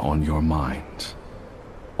imprinted on your mind.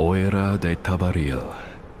 Heir de Tavaril.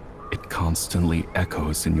 It constantly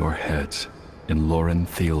echoes in your head. In Lauren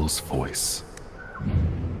Thiel's voice.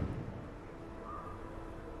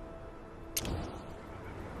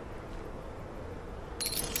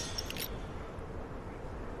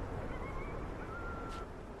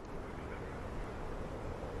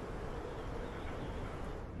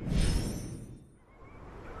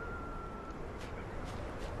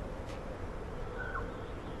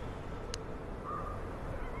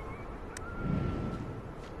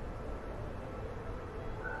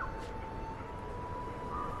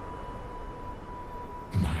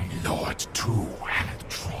 Too had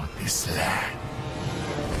trod this land.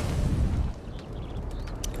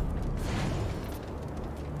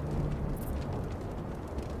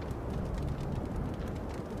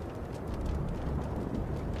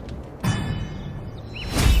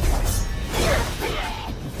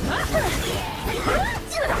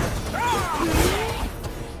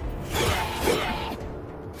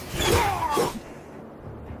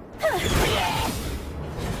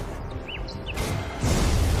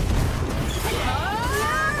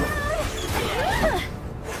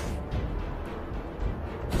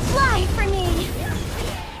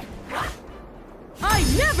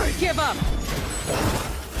 Give up!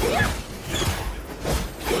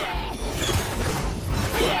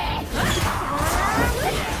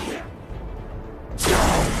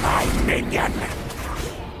 My minion!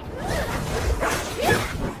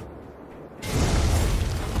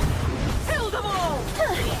 Kill them all!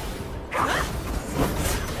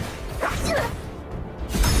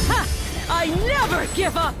 I never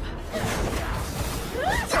give up!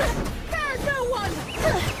 There's no one!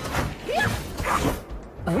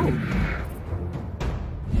 Oh.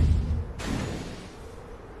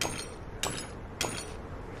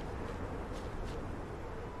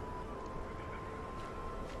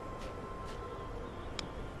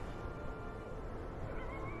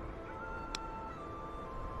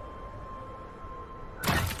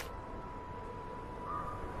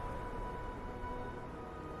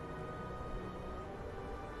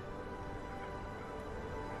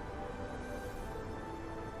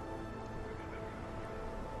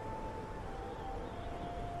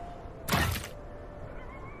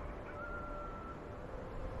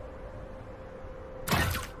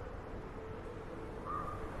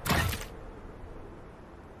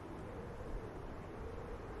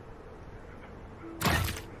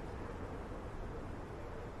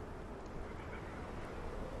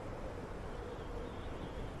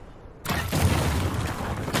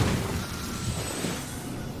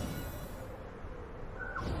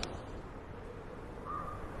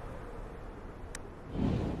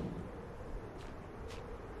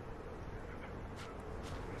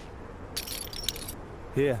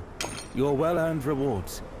 Here. your well-earned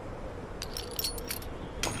rewards.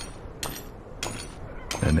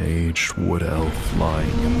 An aged wood elf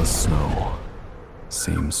lying in the snow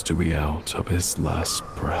seems to be out of his last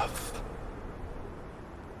breath.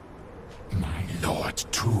 My lord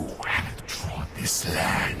too hath trod this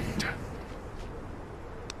land.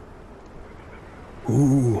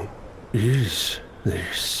 Who is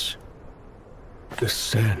this? The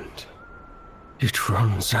scent. It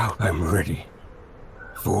runs out. I'm ready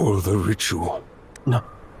for the ritual. No,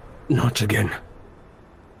 not again.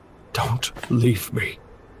 Don't leave me.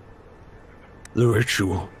 The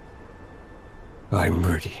ritual. I'm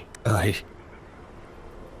ready. I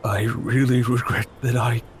really regret that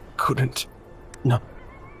I couldn't. No,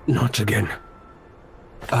 not again.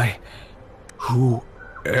 Who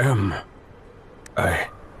am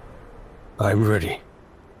I'm ready.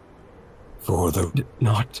 For the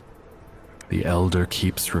not. The elder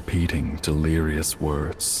keeps repeating delirious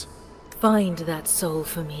words. Find that soul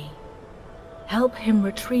for me. Help him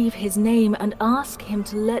retrieve his name and ask him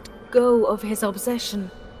to let go of his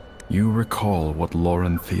obsession. You recall what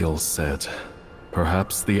Lorenthal said.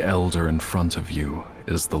 Perhaps the elder in front of you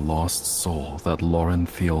is the lost soul that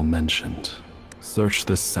Lorenthal mentioned. Search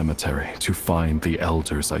this cemetery to find the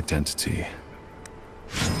elder's identity.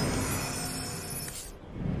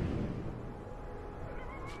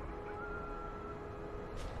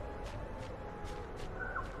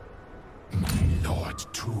 My lord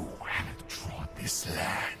too hath trod this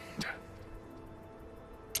land.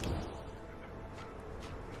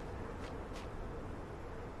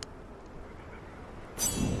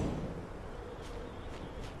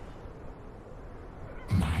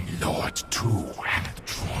 My lord too hath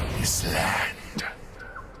trod this land.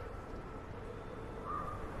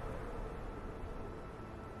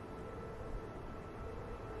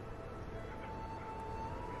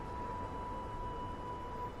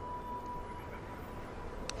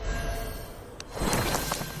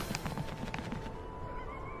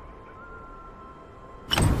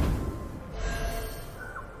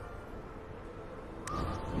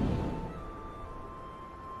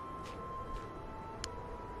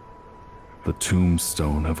 The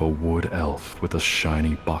tombstone of a wood elf with a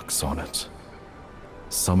shiny box on it.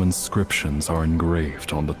 Some inscriptions are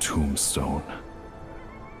engraved on the tombstone.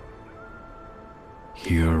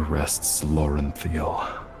 Here rests Lorenthal.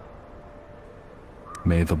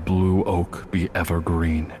 May the blue oak be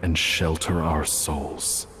evergreen and shelter our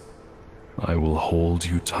souls. I will hold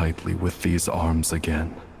you tightly with these arms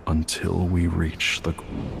again until we reach the...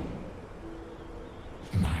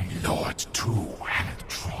 My lord too hath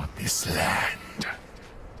trod this land.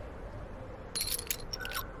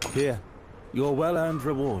 Here, your well-earned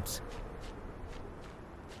rewards.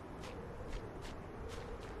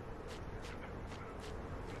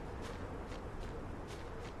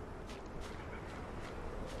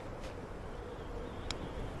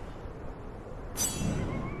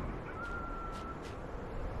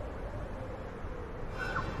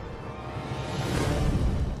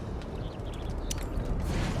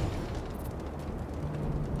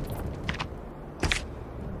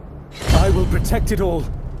 I will protect it all.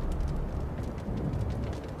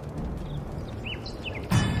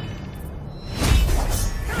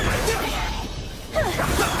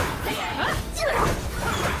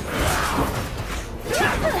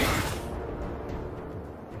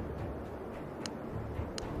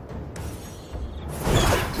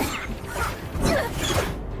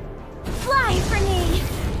 Fly for me!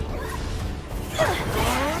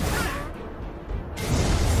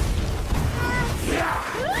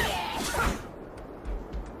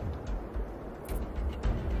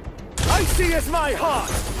 Icy is my heart!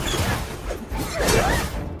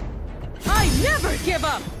 I never give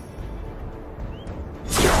up!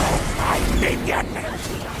 My minion!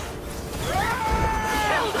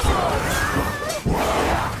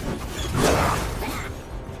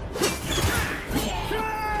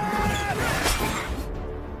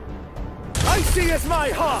 Icy is my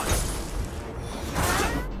heart!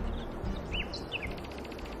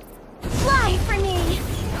 Fly for me!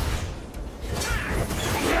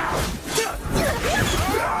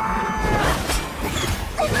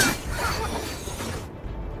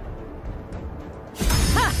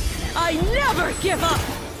 Ha! I never give up!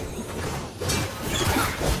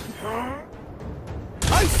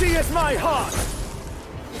 Icy is my heart!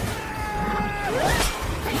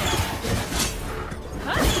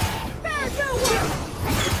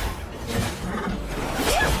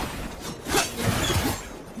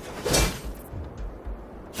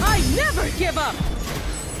 I never give up!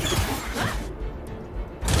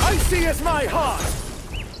 Icy is my heart!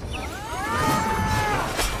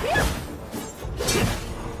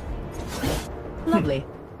 Lovely.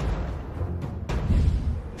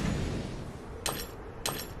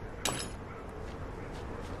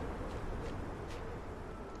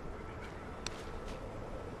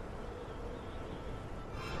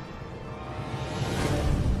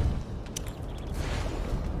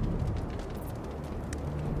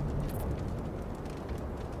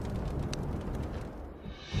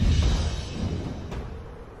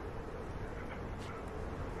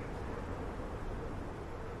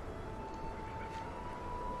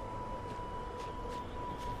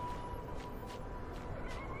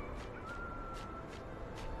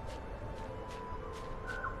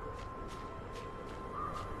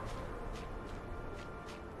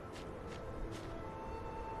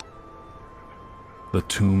 The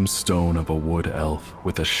tombstone of a wood elf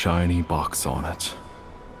with a shiny box on it.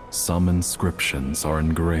 Some inscriptions are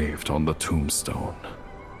engraved on the tombstone.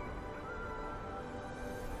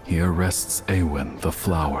 Here rests Eowyn the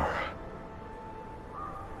flower.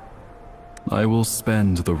 I will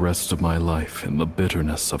spend the rest of my life in the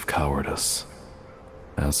bitterness of cowardice,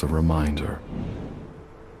 as a reminder.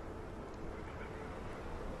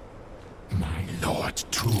 My lord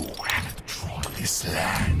too hath trod this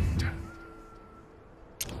land.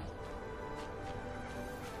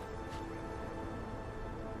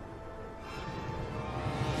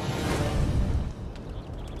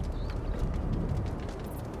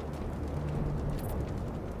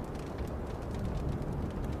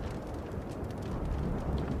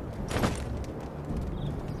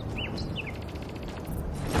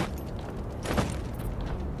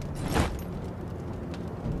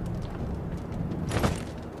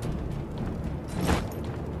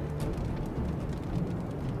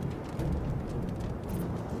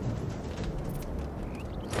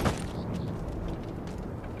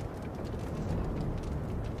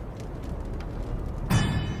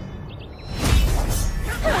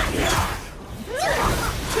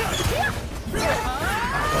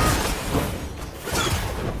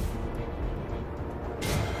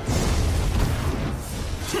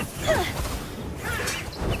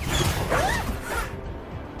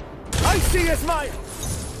 I see a smile!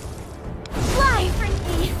 Fly from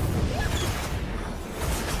me!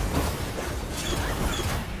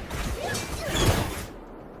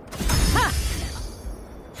 Ha!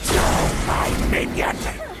 Go, my minion!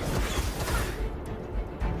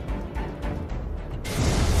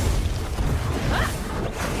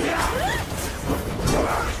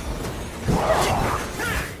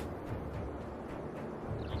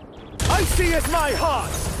 I see as my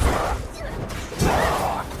heart!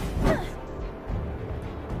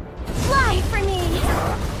 Fly for me!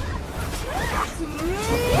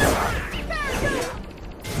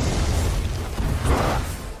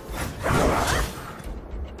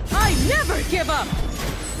 I never give up!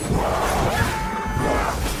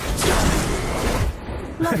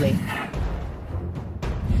 Lovely.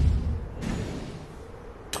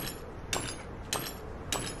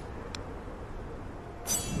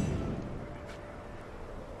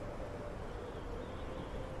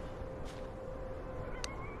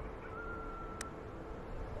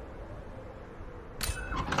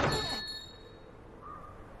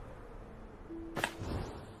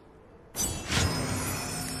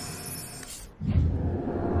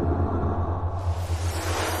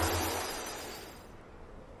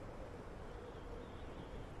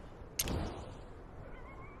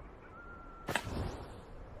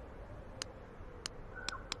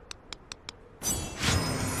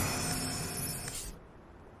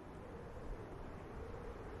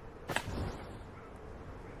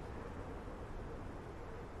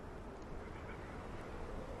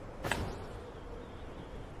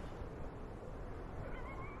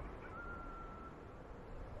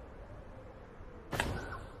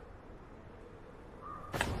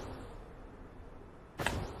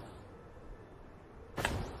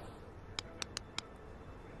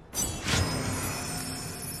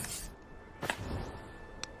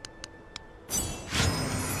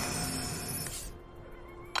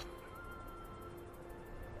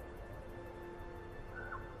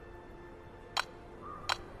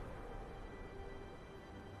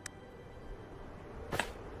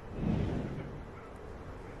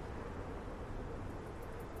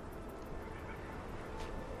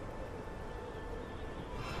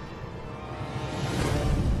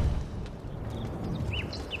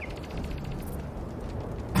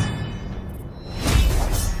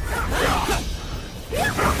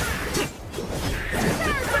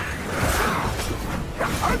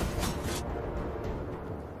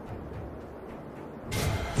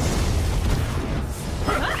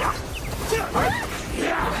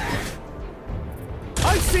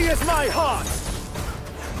 I see as my heart!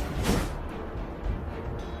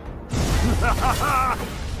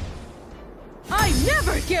 I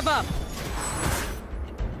never give up!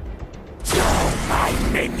 You're my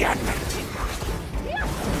minion!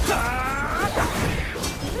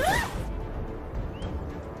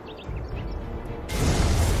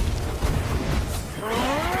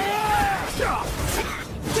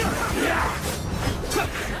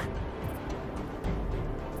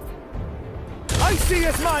 Icy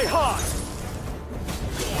as my heart!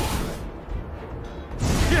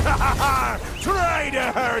 Try to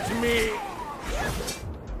hurt me!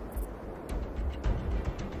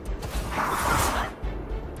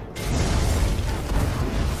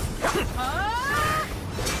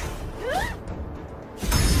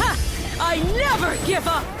 I never give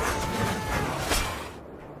up!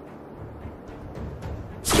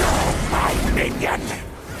 You're my minion!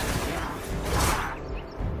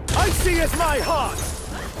 Icy as my heart!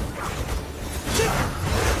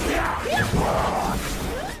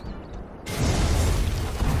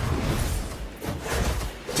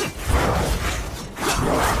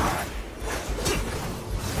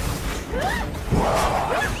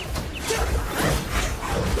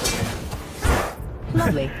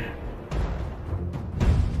 Lovely.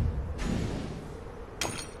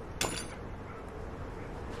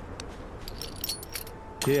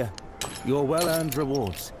 Here, your well-earned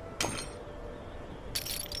rewards.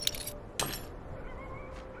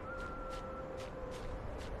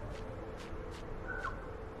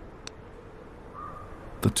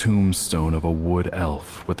 The tombstone of a wood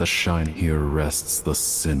elf with a shiny. Here rests the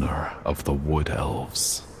sinner of the wood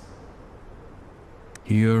elves.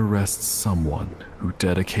 Here rests someone who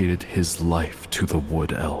dedicated his life to the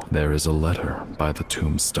wood elf. There is a letter by the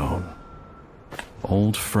tombstone.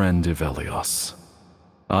 Old friend Ivelios,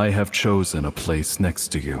 I have chosen a place next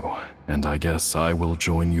to you, and I guess I will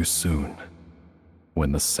join you soon.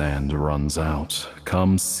 When the sand runs out,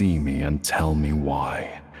 come see me and tell me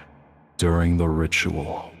why. During the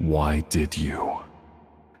ritual, why did you?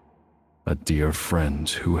 A dear friend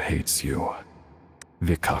who hates you.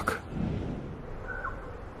 Vikak.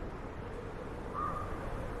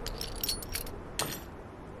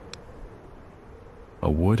 A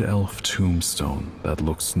wood elf tombstone that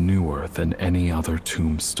looks newer than any other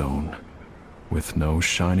tombstone, with no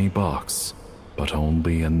shiny box, but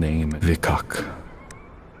only a name. Vikak.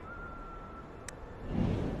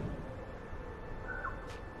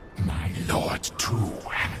 My lord too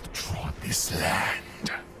hath trod this land.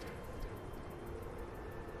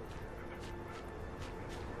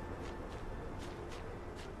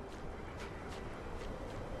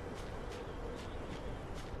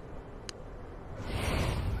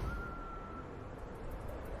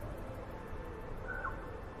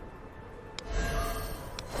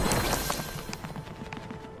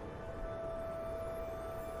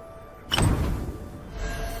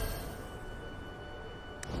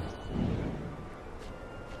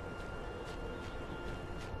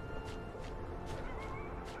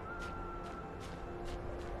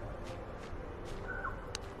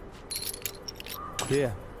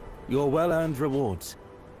 Here, your well-earned rewards.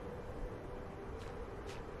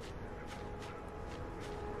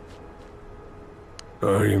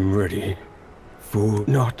 I am ready for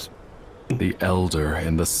not. The elder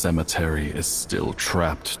in the cemetery is still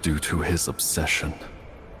trapped due to his obsession.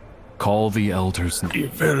 Call the elders.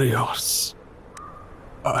 Ivelios.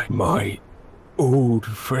 My old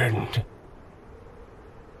friend.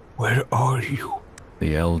 Where are you?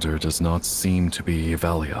 The elder does not seem to be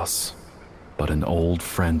Ivelios, but an old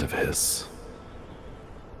friend of his.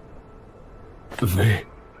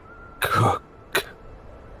 Vikak.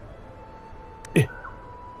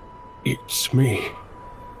 It's me.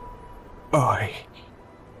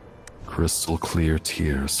 Crystal clear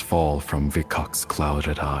tears fall from Vikak's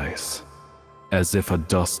clouded eyes. As if a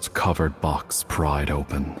dust-covered box pried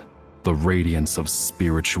open, the radiance of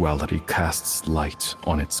spirituality casts light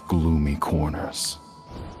on its gloomy corners.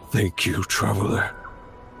 Thank you, traveler.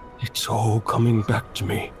 It's all coming back to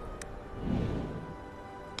me.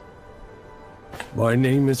 My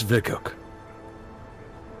name is Vikak.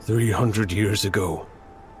 300 years ago,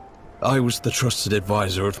 I was the trusted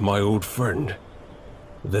advisor of my old friend,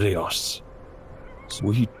 Ivelios.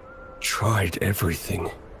 We tried everything.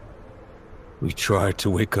 We tried to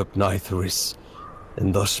wake up Neitherus,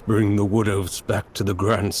 and thus bring the Wood Elves back to the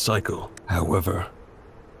Grand Cycle. However,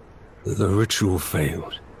 the ritual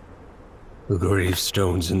failed. The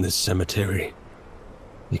gravestones in this cemetery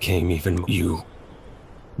became even. You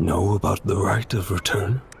know about the Rite of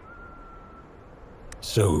Return?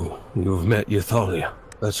 So, you've met Ythalia.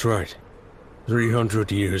 That's right.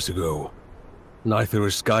 300 years ago,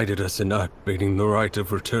 Neitherus guided us in activating the Rite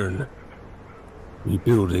of Return.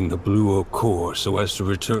 rebuilding the Blue Oak core so as to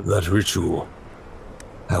return that ritual.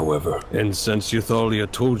 However, and since Euthalia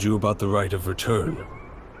told you about the rite of return,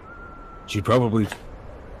 she probably...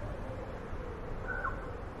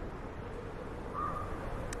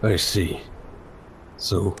 I see.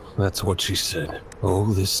 So, that's what she said. All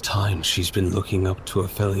this time she's been looking up to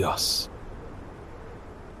Aphelios.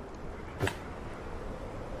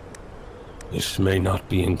 This may not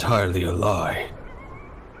be entirely a lie,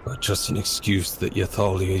 but just an excuse that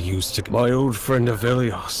Euthalia used to... My old friend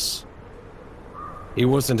Aphelios. He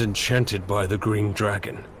wasn't enchanted by the green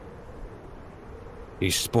dragon.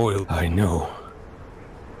 He's spoiled. I know.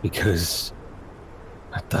 Because...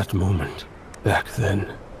 at that moment, back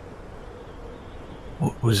then...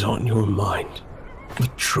 what was on your mind? The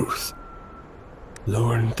truth.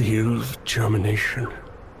 Lorenthal of Germination.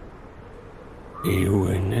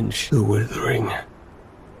 Eowyn and the Withering.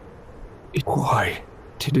 Why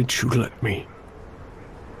didn't you let me?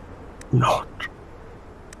 Not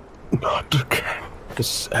again. The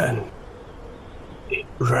sand. It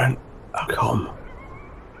ran. Come.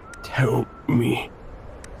 Tell me.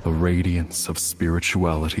 The radiance of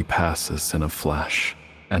spirituality passes in a flash,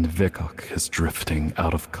 and Vikok is drifting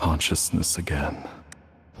out of consciousness again.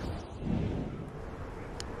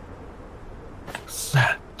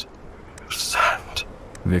 Sand.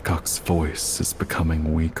 Vikok's voice is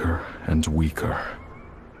becoming weaker and weaker.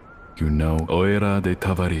 You know Oira de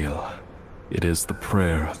Tavaril. It is the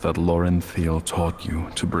prayer that Lorenthal taught you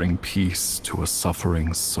to bring peace to a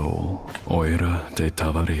suffering soul. Oira de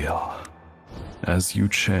Tavaril. As you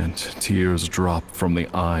chant, tears drop from the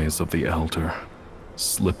eyes of the elder,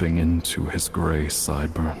 slipping into his gray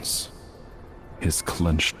sideburns. His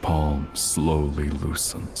clenched palm slowly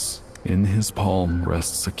loosens. In his palm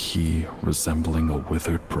rests a key resembling a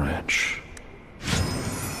withered branch.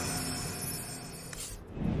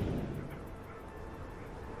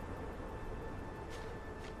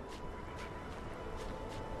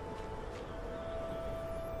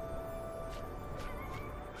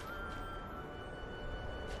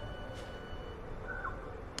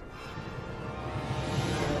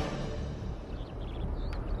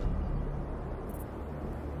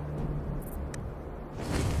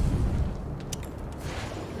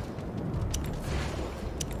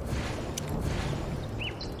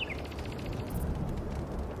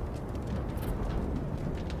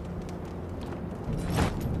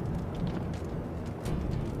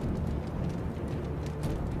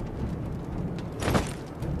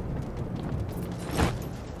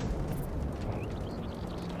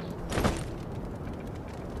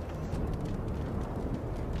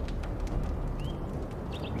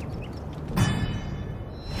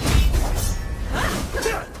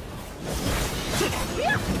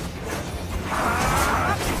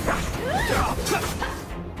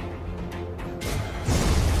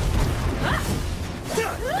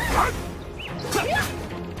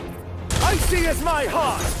 Icy as my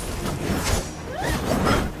heart!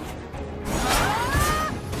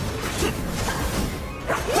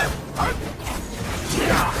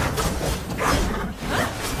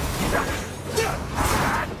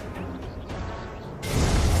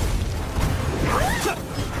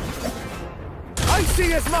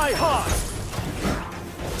 Icy as my heart!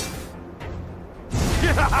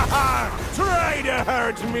 Try to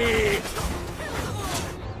hurt me!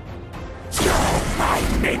 You're my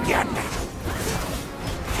minion!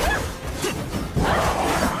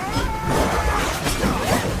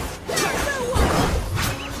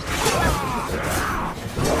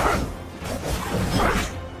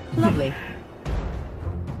 Lovely.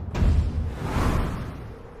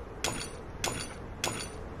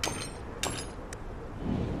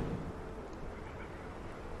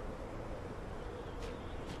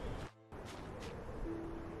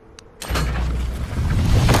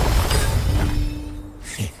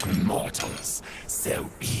 Mortals, so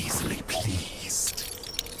easily pleased.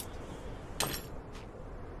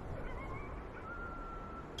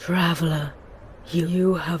 Traveler,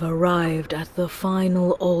 you have arrived at the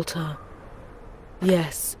final altar.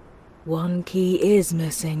 Yes, one key is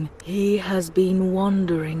missing. He has been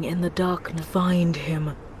wandering in the darkness. Find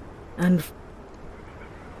him, and...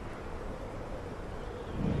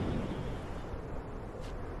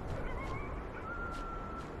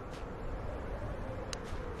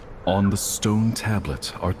 On the stone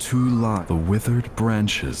tablet are two lines. The withered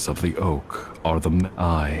branches of the oak are the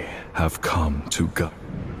I have come to guide.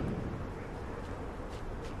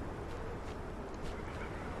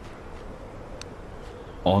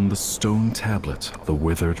 On the stone tablet, the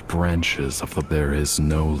withered branches of the... There is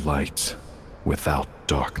no light without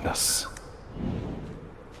darkness.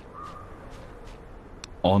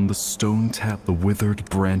 On the stone tap, the withered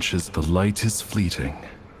branches, the light is fleeting,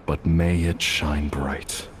 but may it shine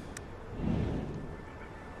bright.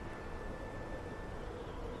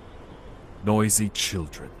 Noisy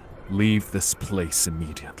children, leave this place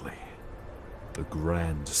immediately. The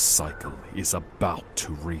grand cycle is about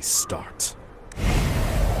to restart.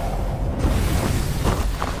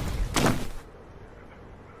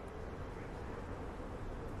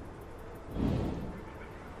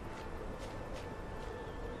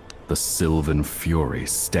 The Sylvan Fury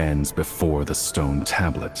stands before the stone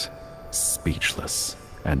tablet, speechless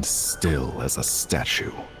and still as a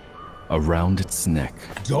statue. Around its neck,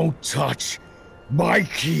 Don't touch my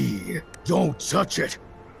key! Don't touch it!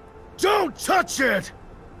 Don't touch it!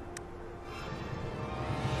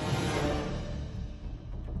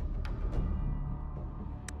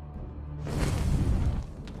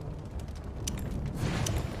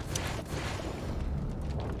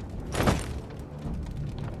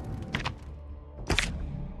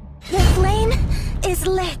 The flame is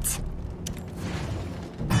lit.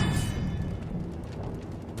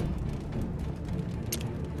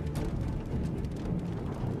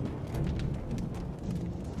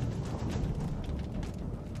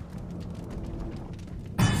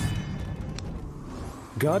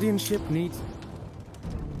 Guardianship needs...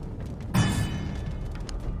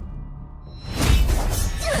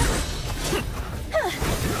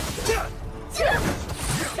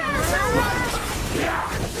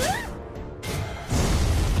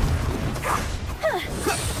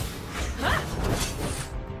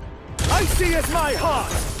 Icy as my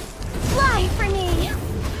heart! Fly for me!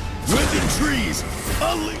 Wind and trees!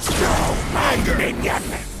 Unleash your anger! Minion!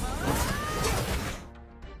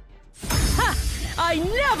 I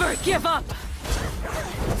never give up!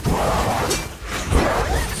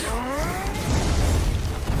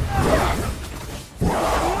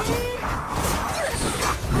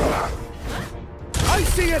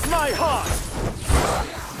 Icy as my heart!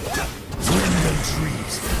 Wind and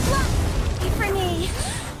trees! Fly for me!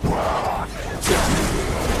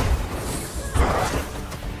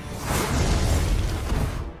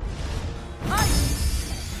 I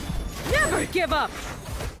never give up!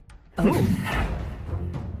 Oh.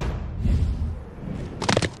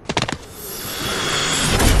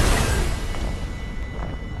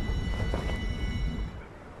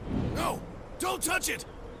 No! Don't touch it!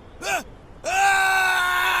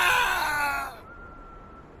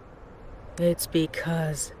 It's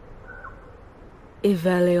because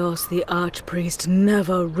Ivelios the Archpriest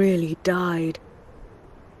never really died.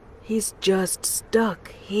 He's just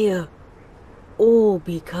stuck here. All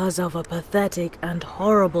because of a pathetic and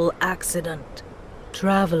horrible accident.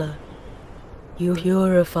 Traveler, you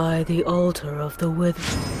purify the altar of the withered.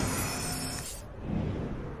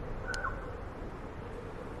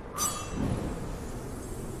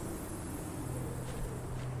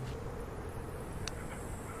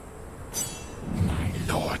 My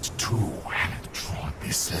lord too had trod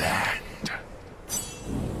this land.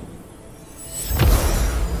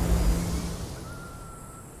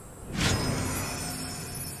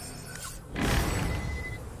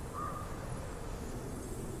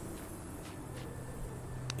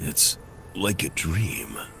 It's like a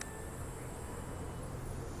dream.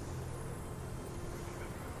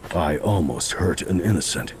 I almost hurt an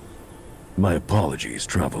innocent. My apologies,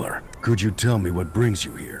 traveler. Could you tell me what brings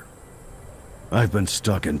you here? I've been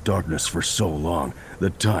stuck in darkness for so long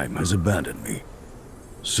that time has abandoned me.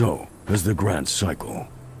 So has the grand cycle.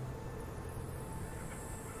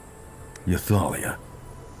 Ythalia.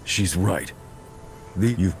 She's right.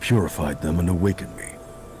 You've purified them and awakened me.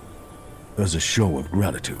 As a show of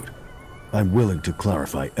gratitude, I'm willing to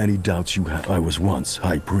clarify any doubts you have. I was once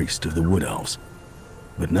High Priest of the Wood Elves,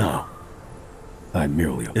 but now, I'm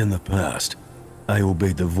merely... In the past, I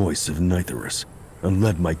obeyed the voice of Nithorus and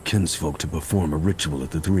led my kinsfolk to perform a ritual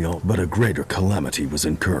at the Three Altars, but a greater calamity was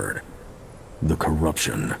incurred. The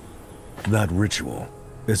corruption. That ritual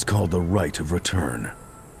is called the Rite of Return.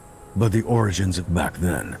 But the origins of back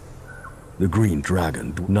then, the Green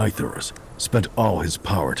Dragon, Nithorus, spent all his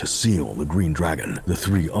power to seal the Green Dragon. The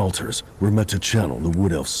Three Altars were meant to channel the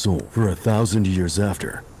Wood Elf's soul. For 1,000 years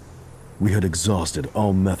after, we had exhausted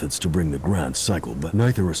all methods to bring the grand cycle, but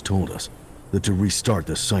Nithorus told us that to restart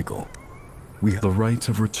the cycle, The Rite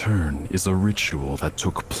of Return is a ritual that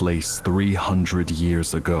took place 300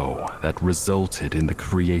 years ago that resulted in the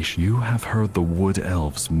creation. You have heard the Wood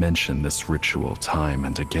Elves mention this ritual time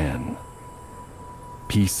and again.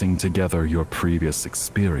 Piecing together your previous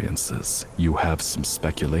experiences, you have some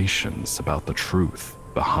speculations about the truth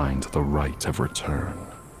behind the Rite of Return.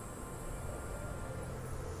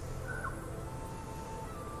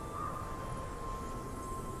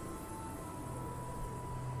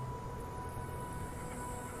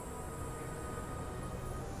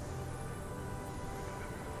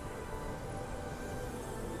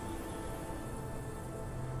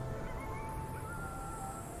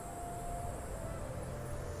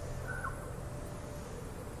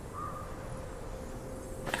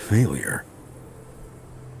 failure.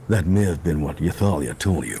 That may have been what Ythalia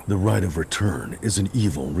told you. The rite of return is an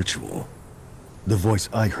evil ritual. The voice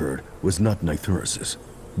I heard was not Nithurus's,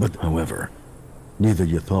 but however, neither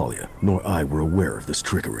Ythalia nor I were aware of this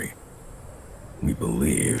trickery. We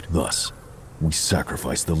believed, thus, we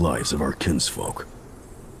sacrificed the lives of our kinsfolk.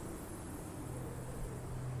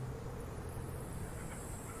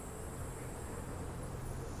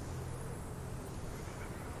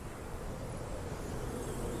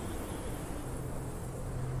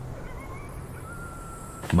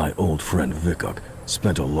 My old friend Vikuk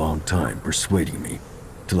spent a long time persuading me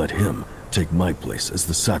to let him take my place as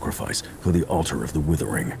the sacrifice for the altar of the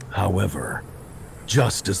Withering. However,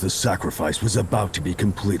 just as the sacrifice was about to be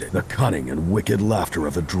completed, the cunning and wicked laughter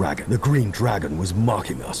of a dragon, the green dragon, was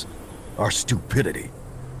mocking us, our stupidity,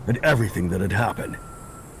 and everything that had happened,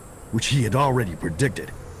 which he had already predicted.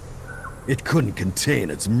 It couldn't contain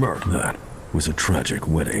its mirth. That was a tragic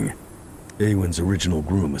wedding. Eowyn's original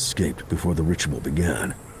groom escaped before the ritual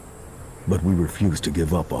began, but we refused to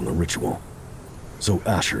give up on the ritual, so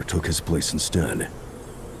Asher took his place instead.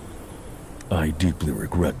 I deeply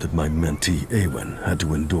regret that my mentee Eowyn had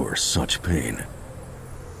to endure such pain.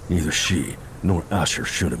 Neither she nor Asher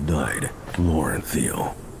should have died.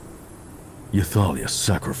 Lorenthil. Ythalia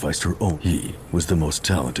sacrificed her own. He was the most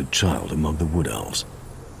talented child among the Wood Elves.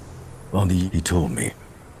 He told me,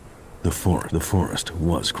 the forest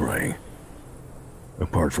was crying.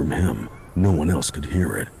 Apart from him, no one else could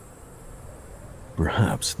hear it.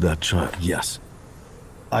 Perhaps that child... Yes.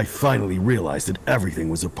 I finally realized that everything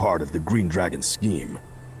was a part of the Green Dragon's scheme.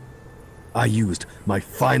 I used my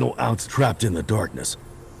final ounce trapped in the darkness,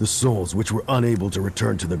 the souls which were unable to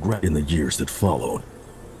return to the ground. In the years that followed,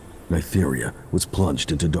 Nytheria was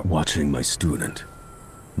plunged into watching my student,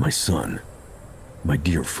 my son, my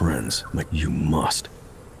dear friends. You must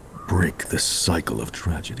break this cycle of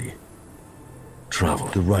tragedy. Travel.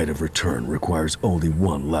 The rite of return requires only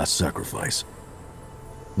one last sacrifice.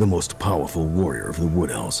 The most powerful warrior of the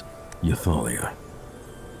Wood Elves, Ythalia.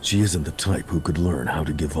 She isn't the type who could learn how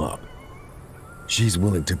to give up. She's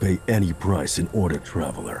willing to pay any price in order,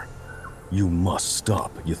 Traveler. You must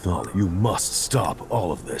stop, Ythalia. You must stop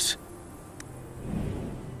all of this.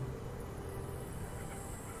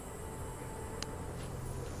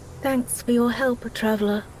 Thanks for your help,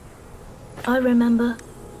 Traveler. I remember.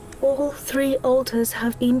 All 3 altars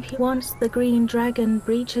have been once the green dragon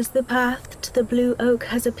breaches the path to the blue oak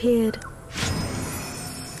has appeared.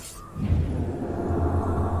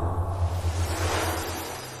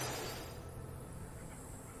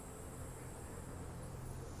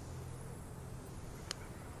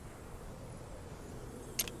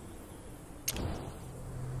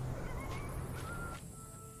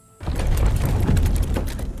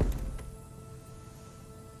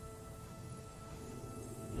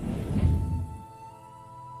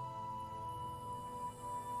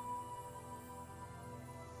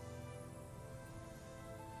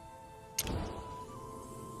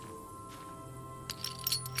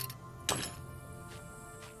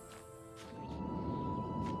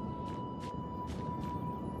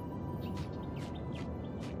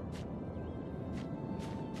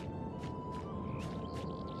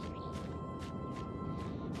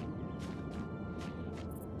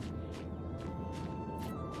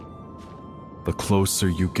 The closer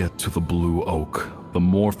you get to the blue oak, the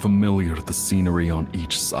more familiar the scenery on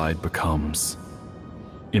each side becomes.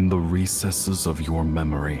 In the recesses of your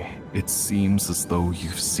memory, it seems as though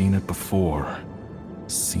you've seen it before,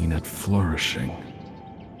 seen it flourishing.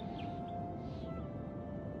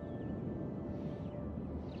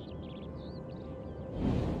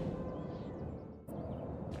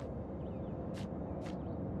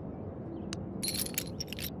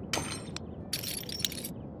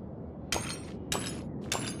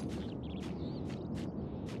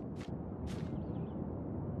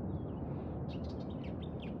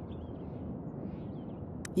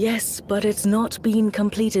 Yes, but it's not been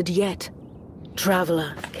completed yet.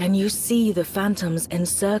 Traveler, can you see the phantoms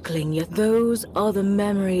encircling you? Those are the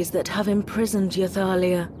memories that have imprisoned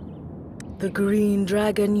Ythalia. The green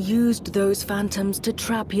dragon used those phantoms to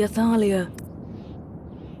trap Ythalia.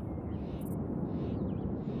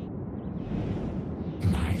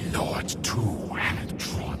 My lord, too, had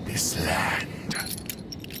trod this land.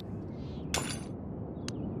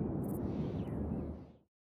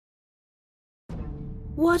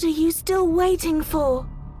 What are you still waiting for?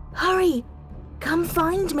 Hurry! Come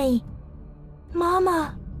find me!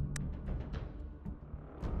 Mama!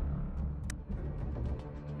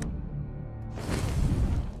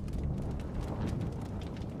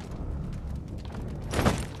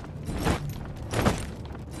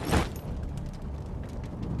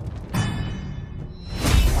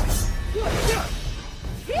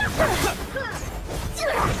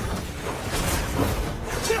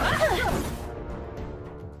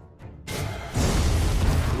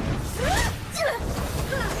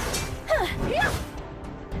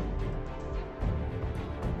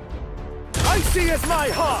 as my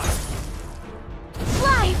heart!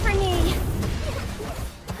 Fly for me!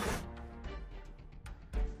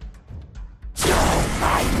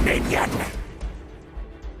 My minion!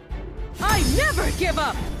 I never give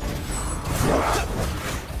up!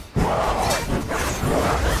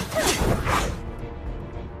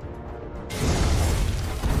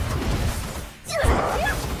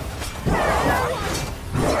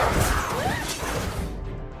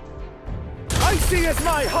 Icy as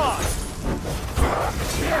my heart!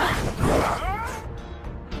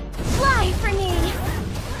 Fly for me!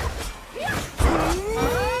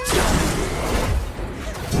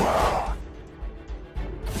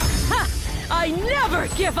 Ha! I never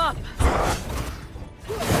give up!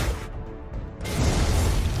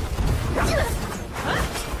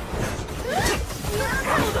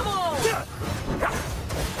 Kill them all!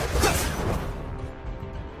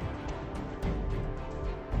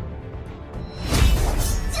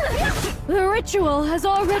 The ritual has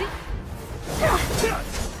already...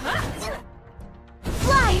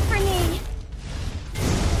 Fly for me!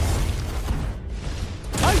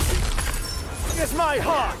 Icy as my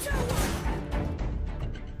heart!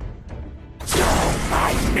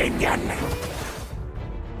 My minion!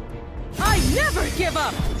 I never give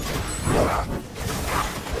up!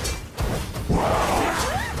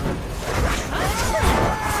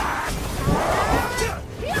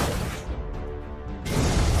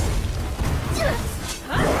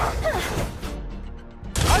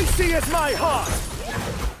 Icy as my heart!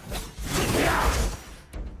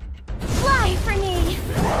 Fly for me!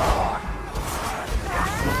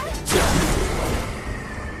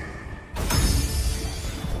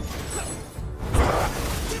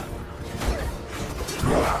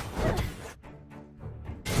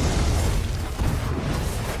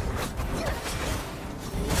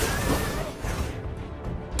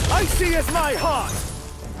 Icy as my heart!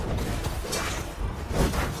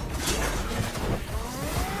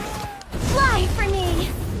 Fly for me!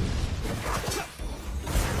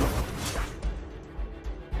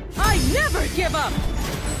 I never give up!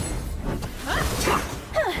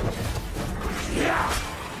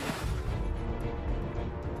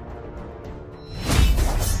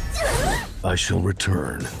 I shall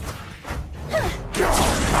return.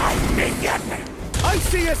 My minion!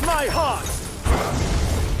 Icy as my heart!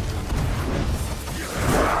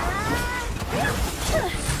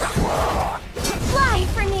 Fly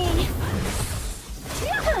for me!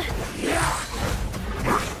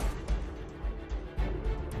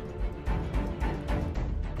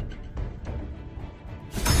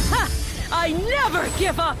 Ha! I never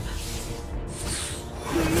give up!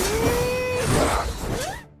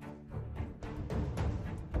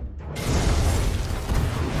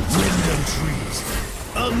 Wind and trees,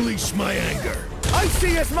 unleash my anger!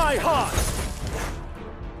 Icy as my heart!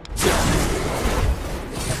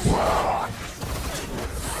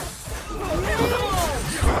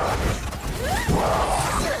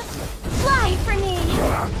 Fly for me!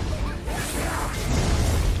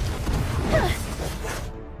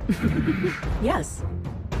 Yes.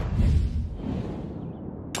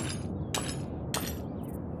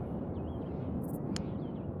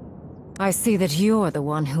 I see that you're the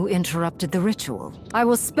one who interrupted the ritual. I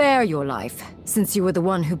will spare your life, since you were the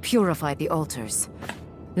one who purified the altars.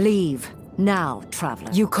 Leave, now,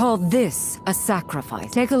 traveler. You call this a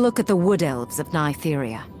sacrifice. Take a look at the wood elves of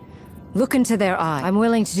Nytheria. Look into their eyes. I'm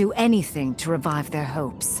willing to do anything to revive their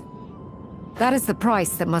hopes. That is the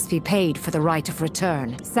price that must be paid for the right of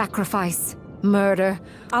return. Sacrifice, murder,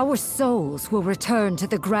 our souls will return to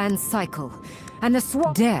the grand cycle, and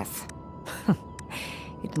the death.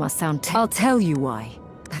 It must sound I'll tell you why.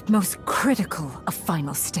 That most critical of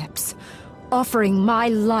final steps. Offering my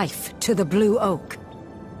life to the Blue Oak.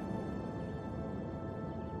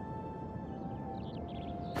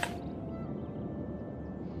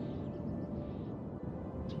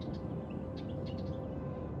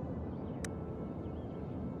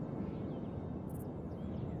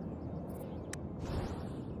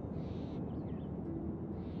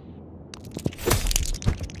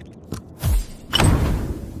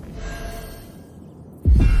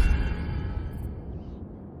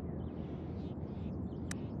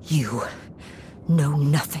 You know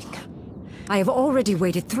nothing. I have already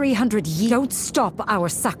waited 300 years. Don't stop our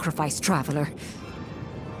sacrifice, traveler.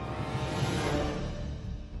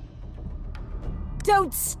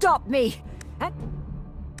 Don't stop me!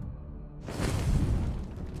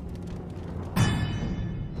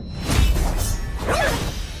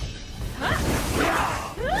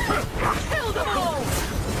 Kill them all!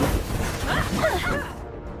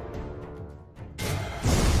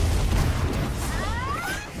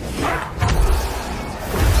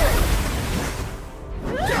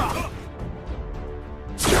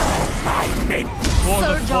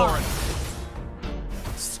 Sir John!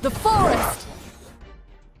 The forest!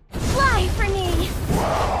 Fly for me!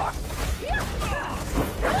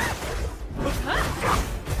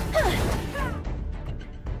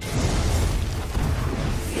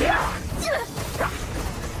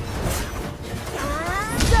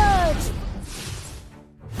 Surge!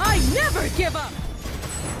 I never give up!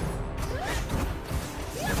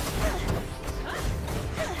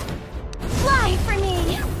 Fly for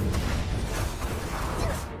me!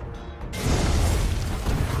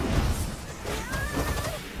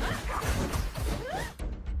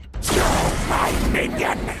 My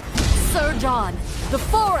minion! Sir John, the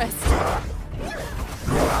forest!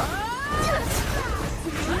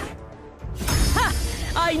 Ha!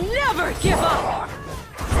 I never give up!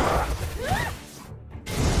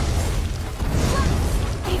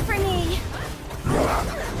 Fly for me!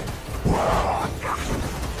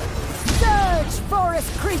 Surge,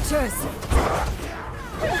 forest creatures!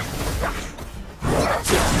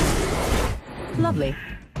 Lovely.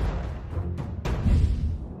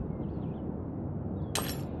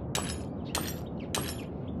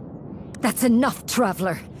 That's enough,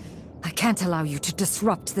 traveler. I can't allow you to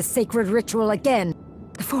disrupt the sacred ritual again.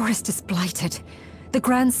 The forest is blighted. The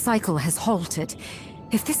grand cycle has halted.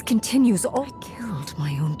 If this continues, I killed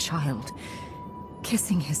my own child.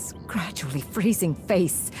 Kissing his gradually freezing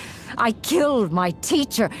face. I killed my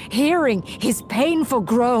teacher, hearing his painful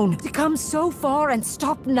groan. To come so far and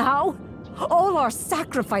stop now? All our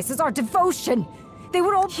sacrifices, our devotion, they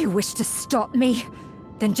would all... You wish to stop me?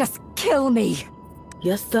 Then just kill me.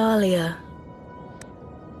 Yathalia.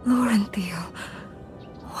 Laurenthiel,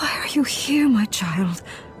 why are you here, my child?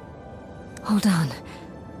 Hold on.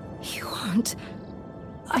 You aren't...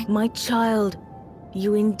 My child,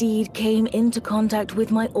 you indeed came into contact with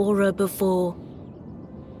my aura before.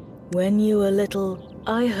 When you were little,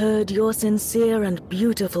 I heard your sincere and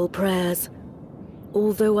beautiful prayers.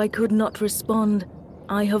 Although I could not respond,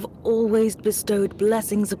 I have always bestowed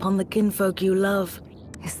blessings upon the kinfolk you love.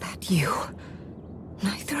 Is that you?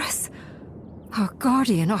 Nithris? Our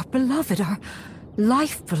guardian, our beloved, our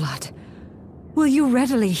lifeblood. Will you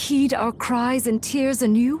readily heed our cries and tears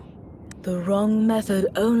anew? The wrong method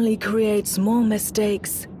only creates more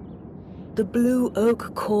mistakes. The blue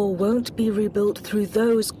oak core won't be rebuilt through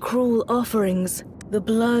those cruel offerings. The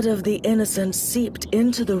blood of the innocent seeped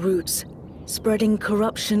into the roots, spreading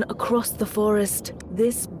corruption across the forest.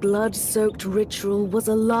 This blood-soaked ritual was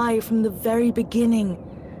a lie from the very beginning.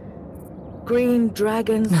 Green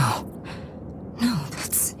dragons... No,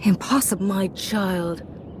 that's impossible. My child,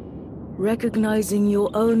 recognizing your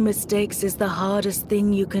own mistakes is the hardest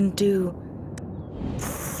thing you can do.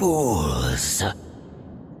 Fools.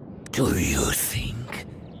 Do you think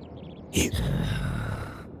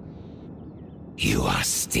you are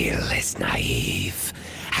still as naive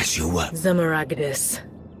as you were? Zamaragdis.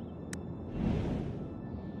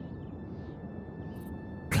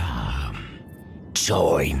 Come,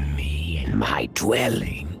 join me in my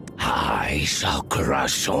dwelling. I shall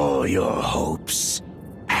crush all your hopes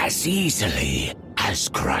as easily as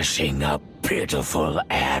crushing a pitiful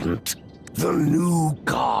ant. The new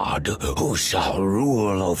god who shall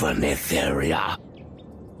rule over Netheria,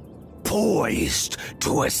 poised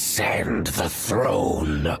to ascend the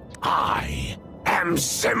throne. I am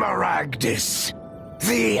Zamaragdis,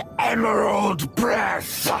 the Emerald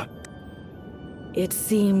Breath. It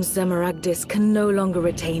seems Zamaragdis can no longer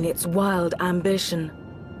retain its wild ambition.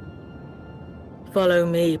 Follow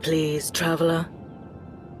me, please, traveler.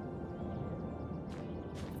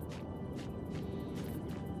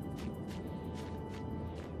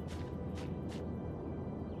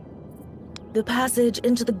 The passage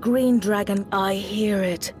into the green dragon, I hear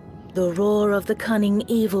it. The roar of the cunning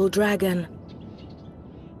evil dragon.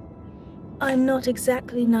 I'm not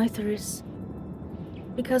exactly Nithris,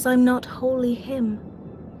 because I'm not wholly him.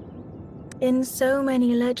 In so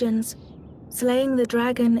many legends, slaying the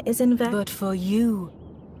dragon is but for you,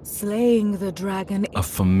 slaying the dragon... A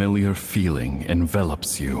familiar feeling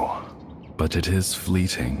envelops you, but it is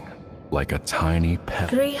fleeting, like a tiny pet.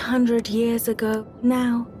 300 years ago,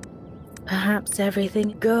 now. Perhaps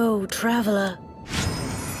everything... Go, traveler.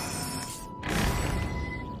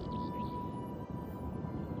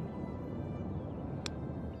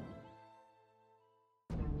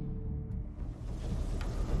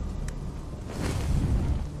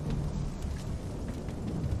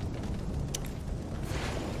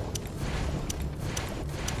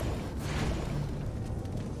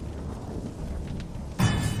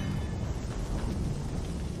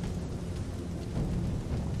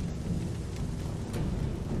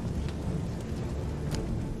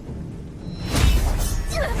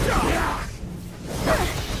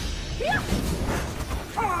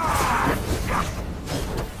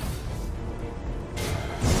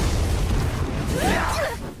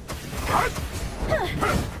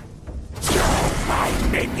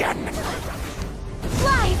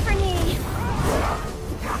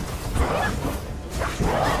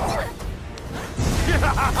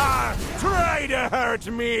 hurt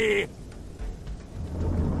me!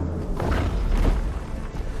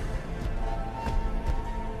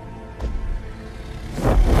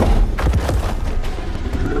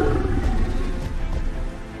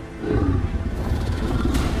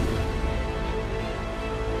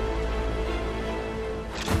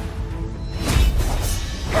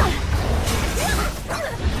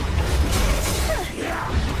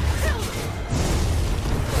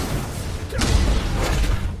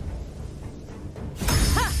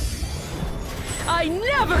 I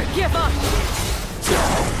never give up!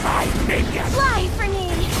 My minion! Fly for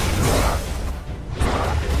me!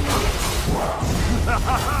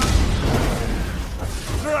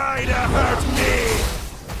 Try to hurt me!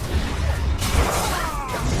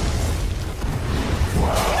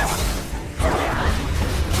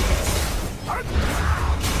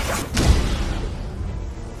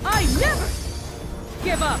 I never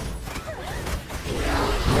give up!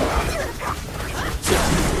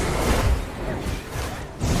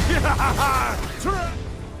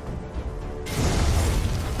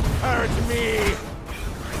 Hurt me!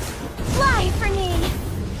 Fly for me!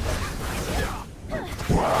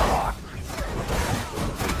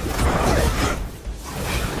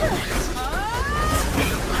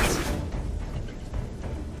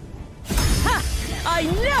 Ha! I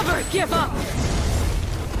never give up!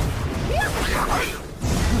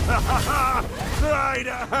 Try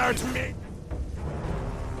to hurt me!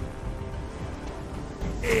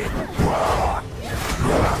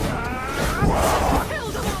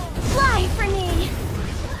 Fly for me!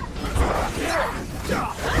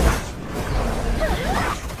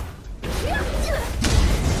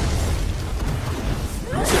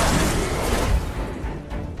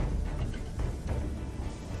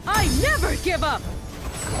 I never give up!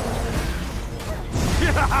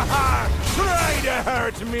 Try to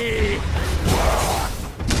hurt me!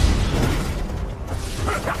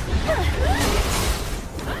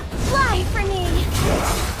 Fly for me!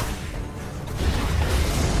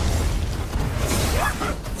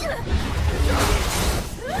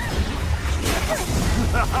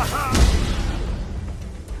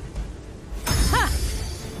 Ha!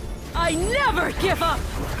 I never give up!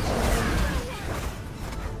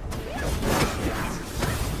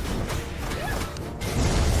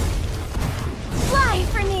 Fly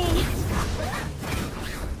for me!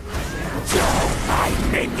 My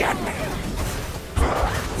minion!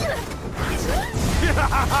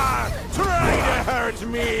 Try to hurt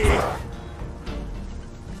me!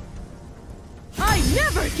 I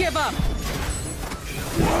never give up!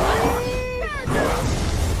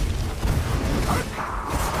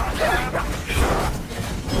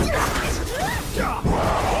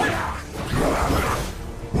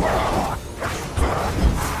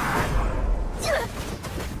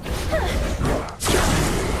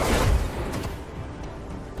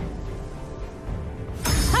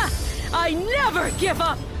 Ha! I never give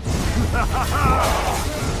up!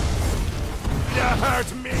 To hurt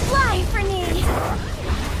me! Fly for me!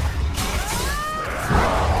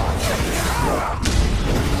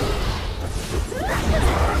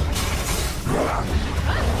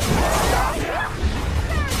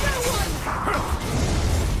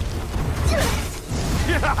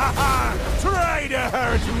 Try to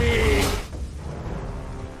hurt me!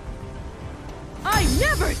 I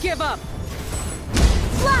never give up!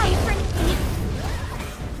 Fly for me!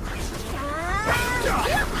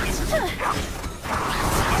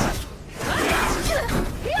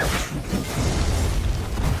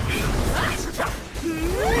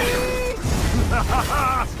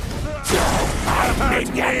 Hurt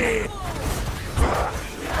me!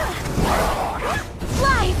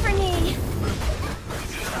 Fly for me!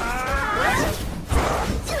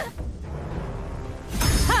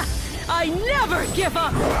 Ha! I never give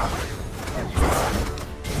up!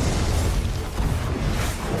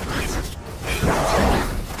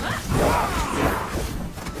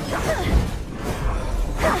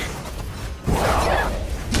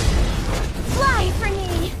 Fly for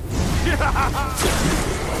me!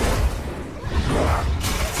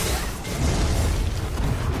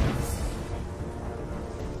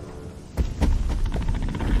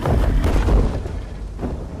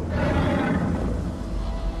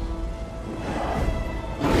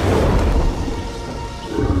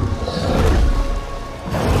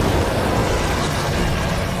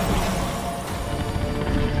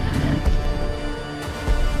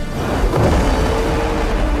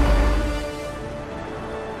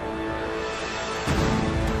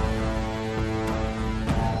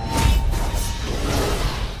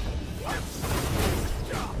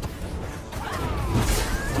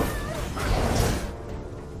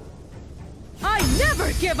 I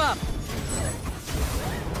never give up!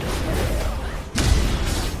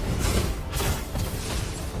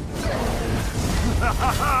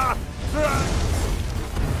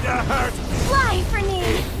 Hurt. Fly for me!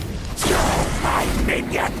 My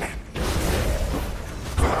minion!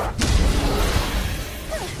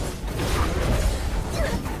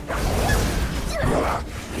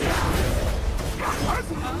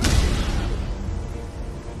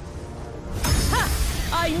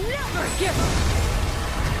 I never give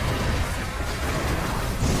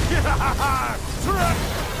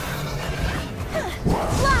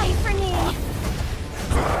Fly for me!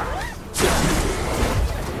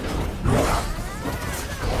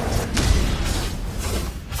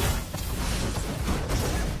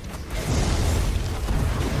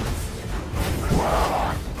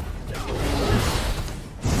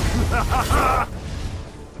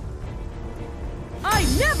 I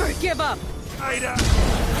never give up! Ida!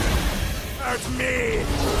 Hurt me!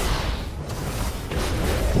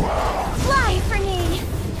 Fly for me!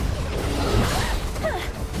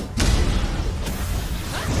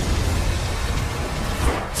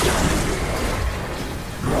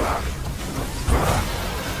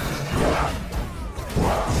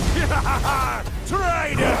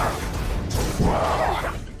 Traitor!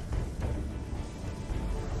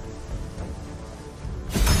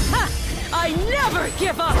 I never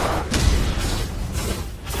give up!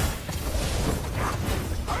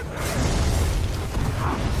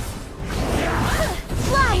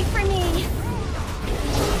 Fly for me!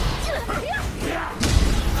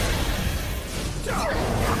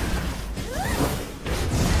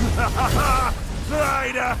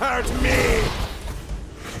 Try to hurt me!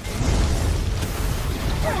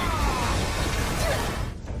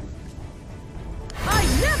 I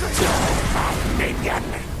never Minion!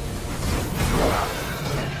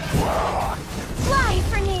 Fly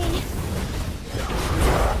for me!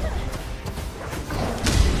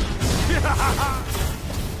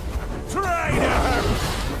 Traitor!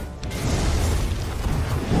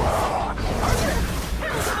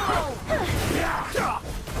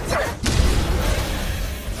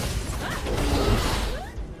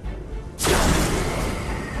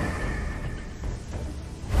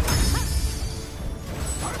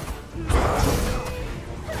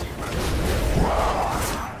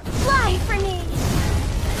 Fly for me!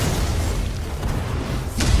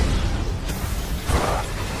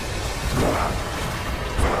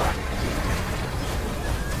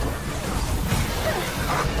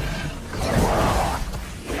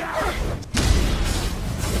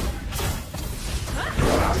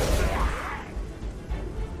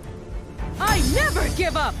 I never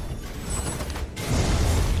give up!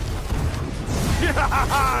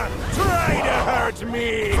 Try to hurt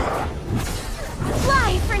me!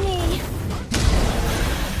 Fly for me!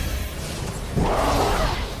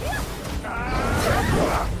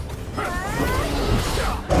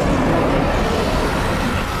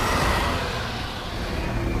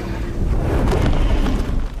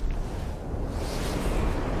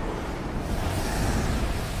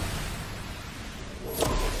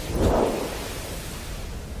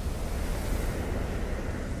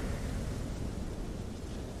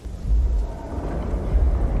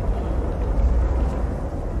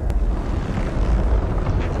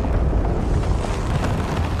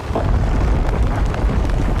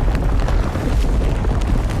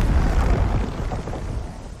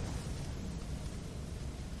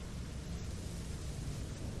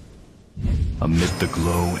 Amid the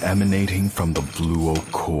glow emanating from the blue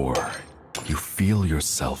oak core, you feel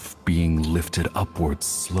yourself being lifted upwards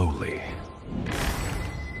slowly.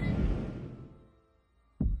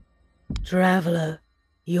 Traveler,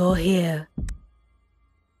 you're here.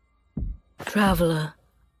 Traveler,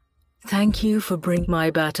 thank you for bringing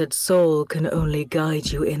my battered soul can only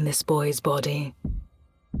guide you in this boy's body.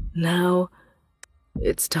 Now,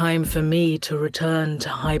 it's time for me to return to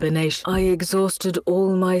hibernation. I exhausted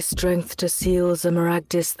all my strength to seal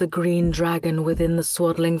Zamaragdis the green dragon within the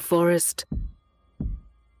swaddling forest.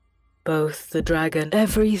 Both the dragon,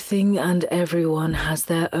 everything and everyone has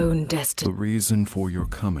their own destiny. The reason for your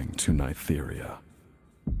coming to Nytheria.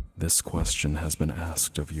 This question has been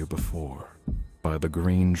asked of you before, by the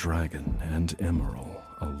green dragon and Emerald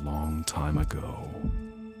a long time ago.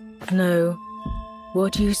 No.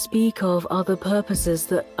 What you speak of are the purposes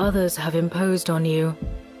that others have imposed on you.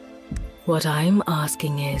 What I'm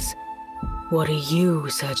asking is, what are you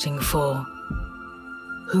searching for?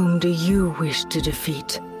 Whom do you wish to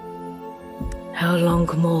defeat? How long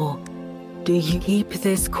more do you keep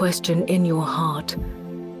this question in your heart?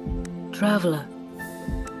 Traveler,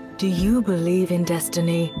 do you believe in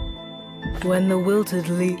destiny? When the wilted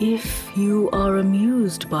leaf, if you are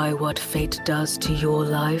amused by what fate does to your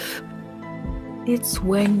life, It's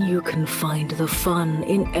when you can find the fun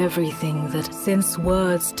in everything that, since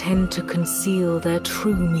words tend to conceal their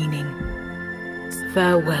true meaning.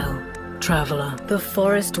 Farewell, traveler. The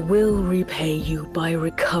forest will repay you by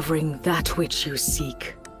recovering that which you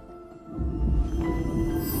seek.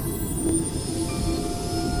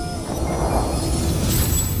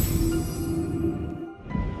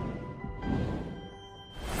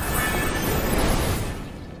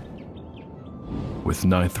 With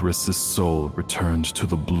Nithris' soul returned to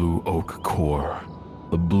the blue oak core,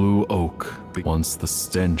 the blue oak, once the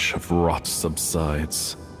stench of rot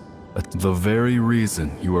subsides, the very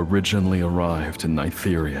reason you originally arrived in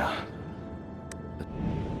Nytheria.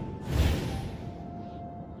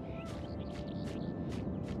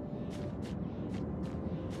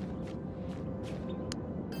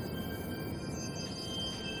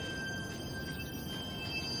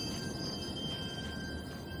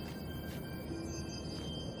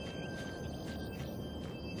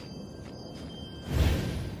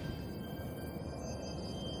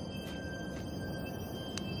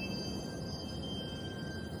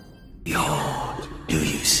 Behold, do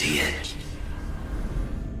you see it?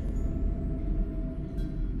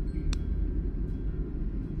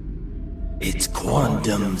 Its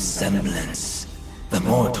quantum semblance. The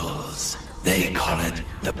mortals, they call it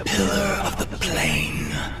the Pillar of the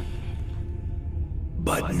Plane.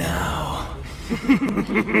 But now,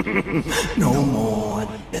 no more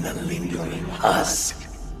than a lingering husk.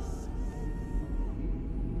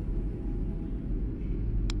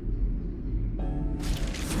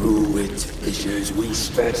 Through its fissures we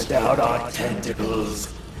stretched out our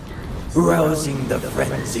tentacles, rousing the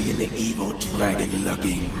frenzy in the evil dragon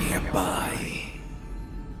lurking nearby.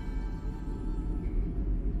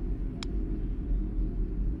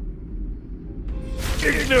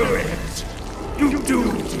 Ignorant! You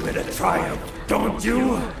do deem it a triumph, don't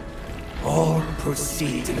you? All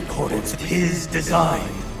proceeds in accordance with his design.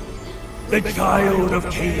 The child of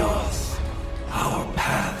chaos, our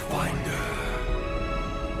pathfinder.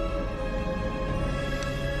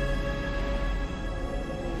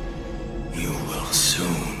 You will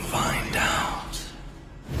soon find out.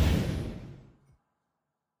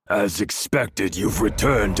 As expected, you've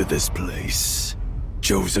returned to this place,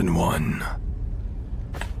 Chosen One.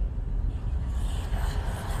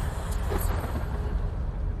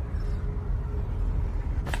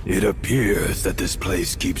 It appears that this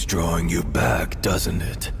place keeps drawing you back, doesn't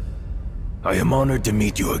it? I am honored to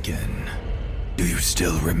meet you again. Do you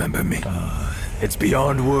still remember me? It's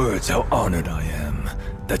beyond words how honored I am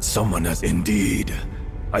that someone has indeed.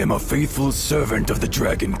 I am a faithful servant of the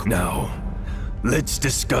dragon. Now, let's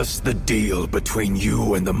discuss the deal between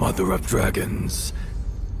you and the Mother of Dragons.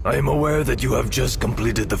 I am aware that you have just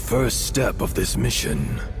completed the first step of this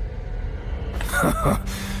mission.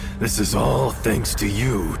 This is all thanks to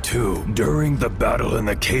you, too. During the battle in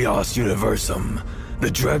the Chaos Universum,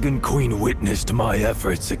 the Dragon Queen witnessed my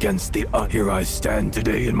efforts against the Here I stand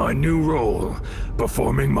today in my new role,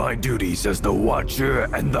 performing my duties as the Watcher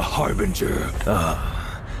and the Harbinger.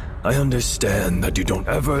 I understand that you don't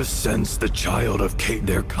ever sense the child of Kate.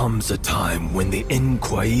 There comes a time when the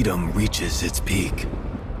Inquietum reaches its peak,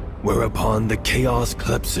 whereupon the Chaos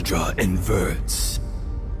Clepsydra inverts.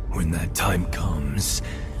 When that time comes,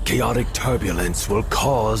 chaotic turbulence will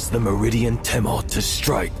cause the Meridian Tumult to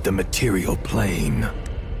strike the material plane.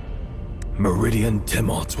 Meridian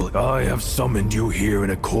Tumults will... I have summoned you here in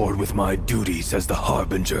accord with my duties as the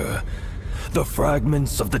Harbinger. The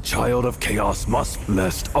fragments of the Child of Chaos must,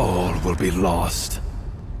 lest all will be lost.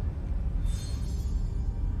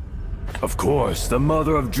 Of course, the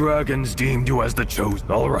Mother of Dragons deemed you as the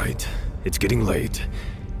chosen. All right, it's getting late,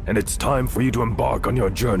 and it's time for you to embark on your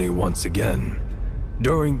journey once again.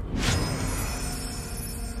 During...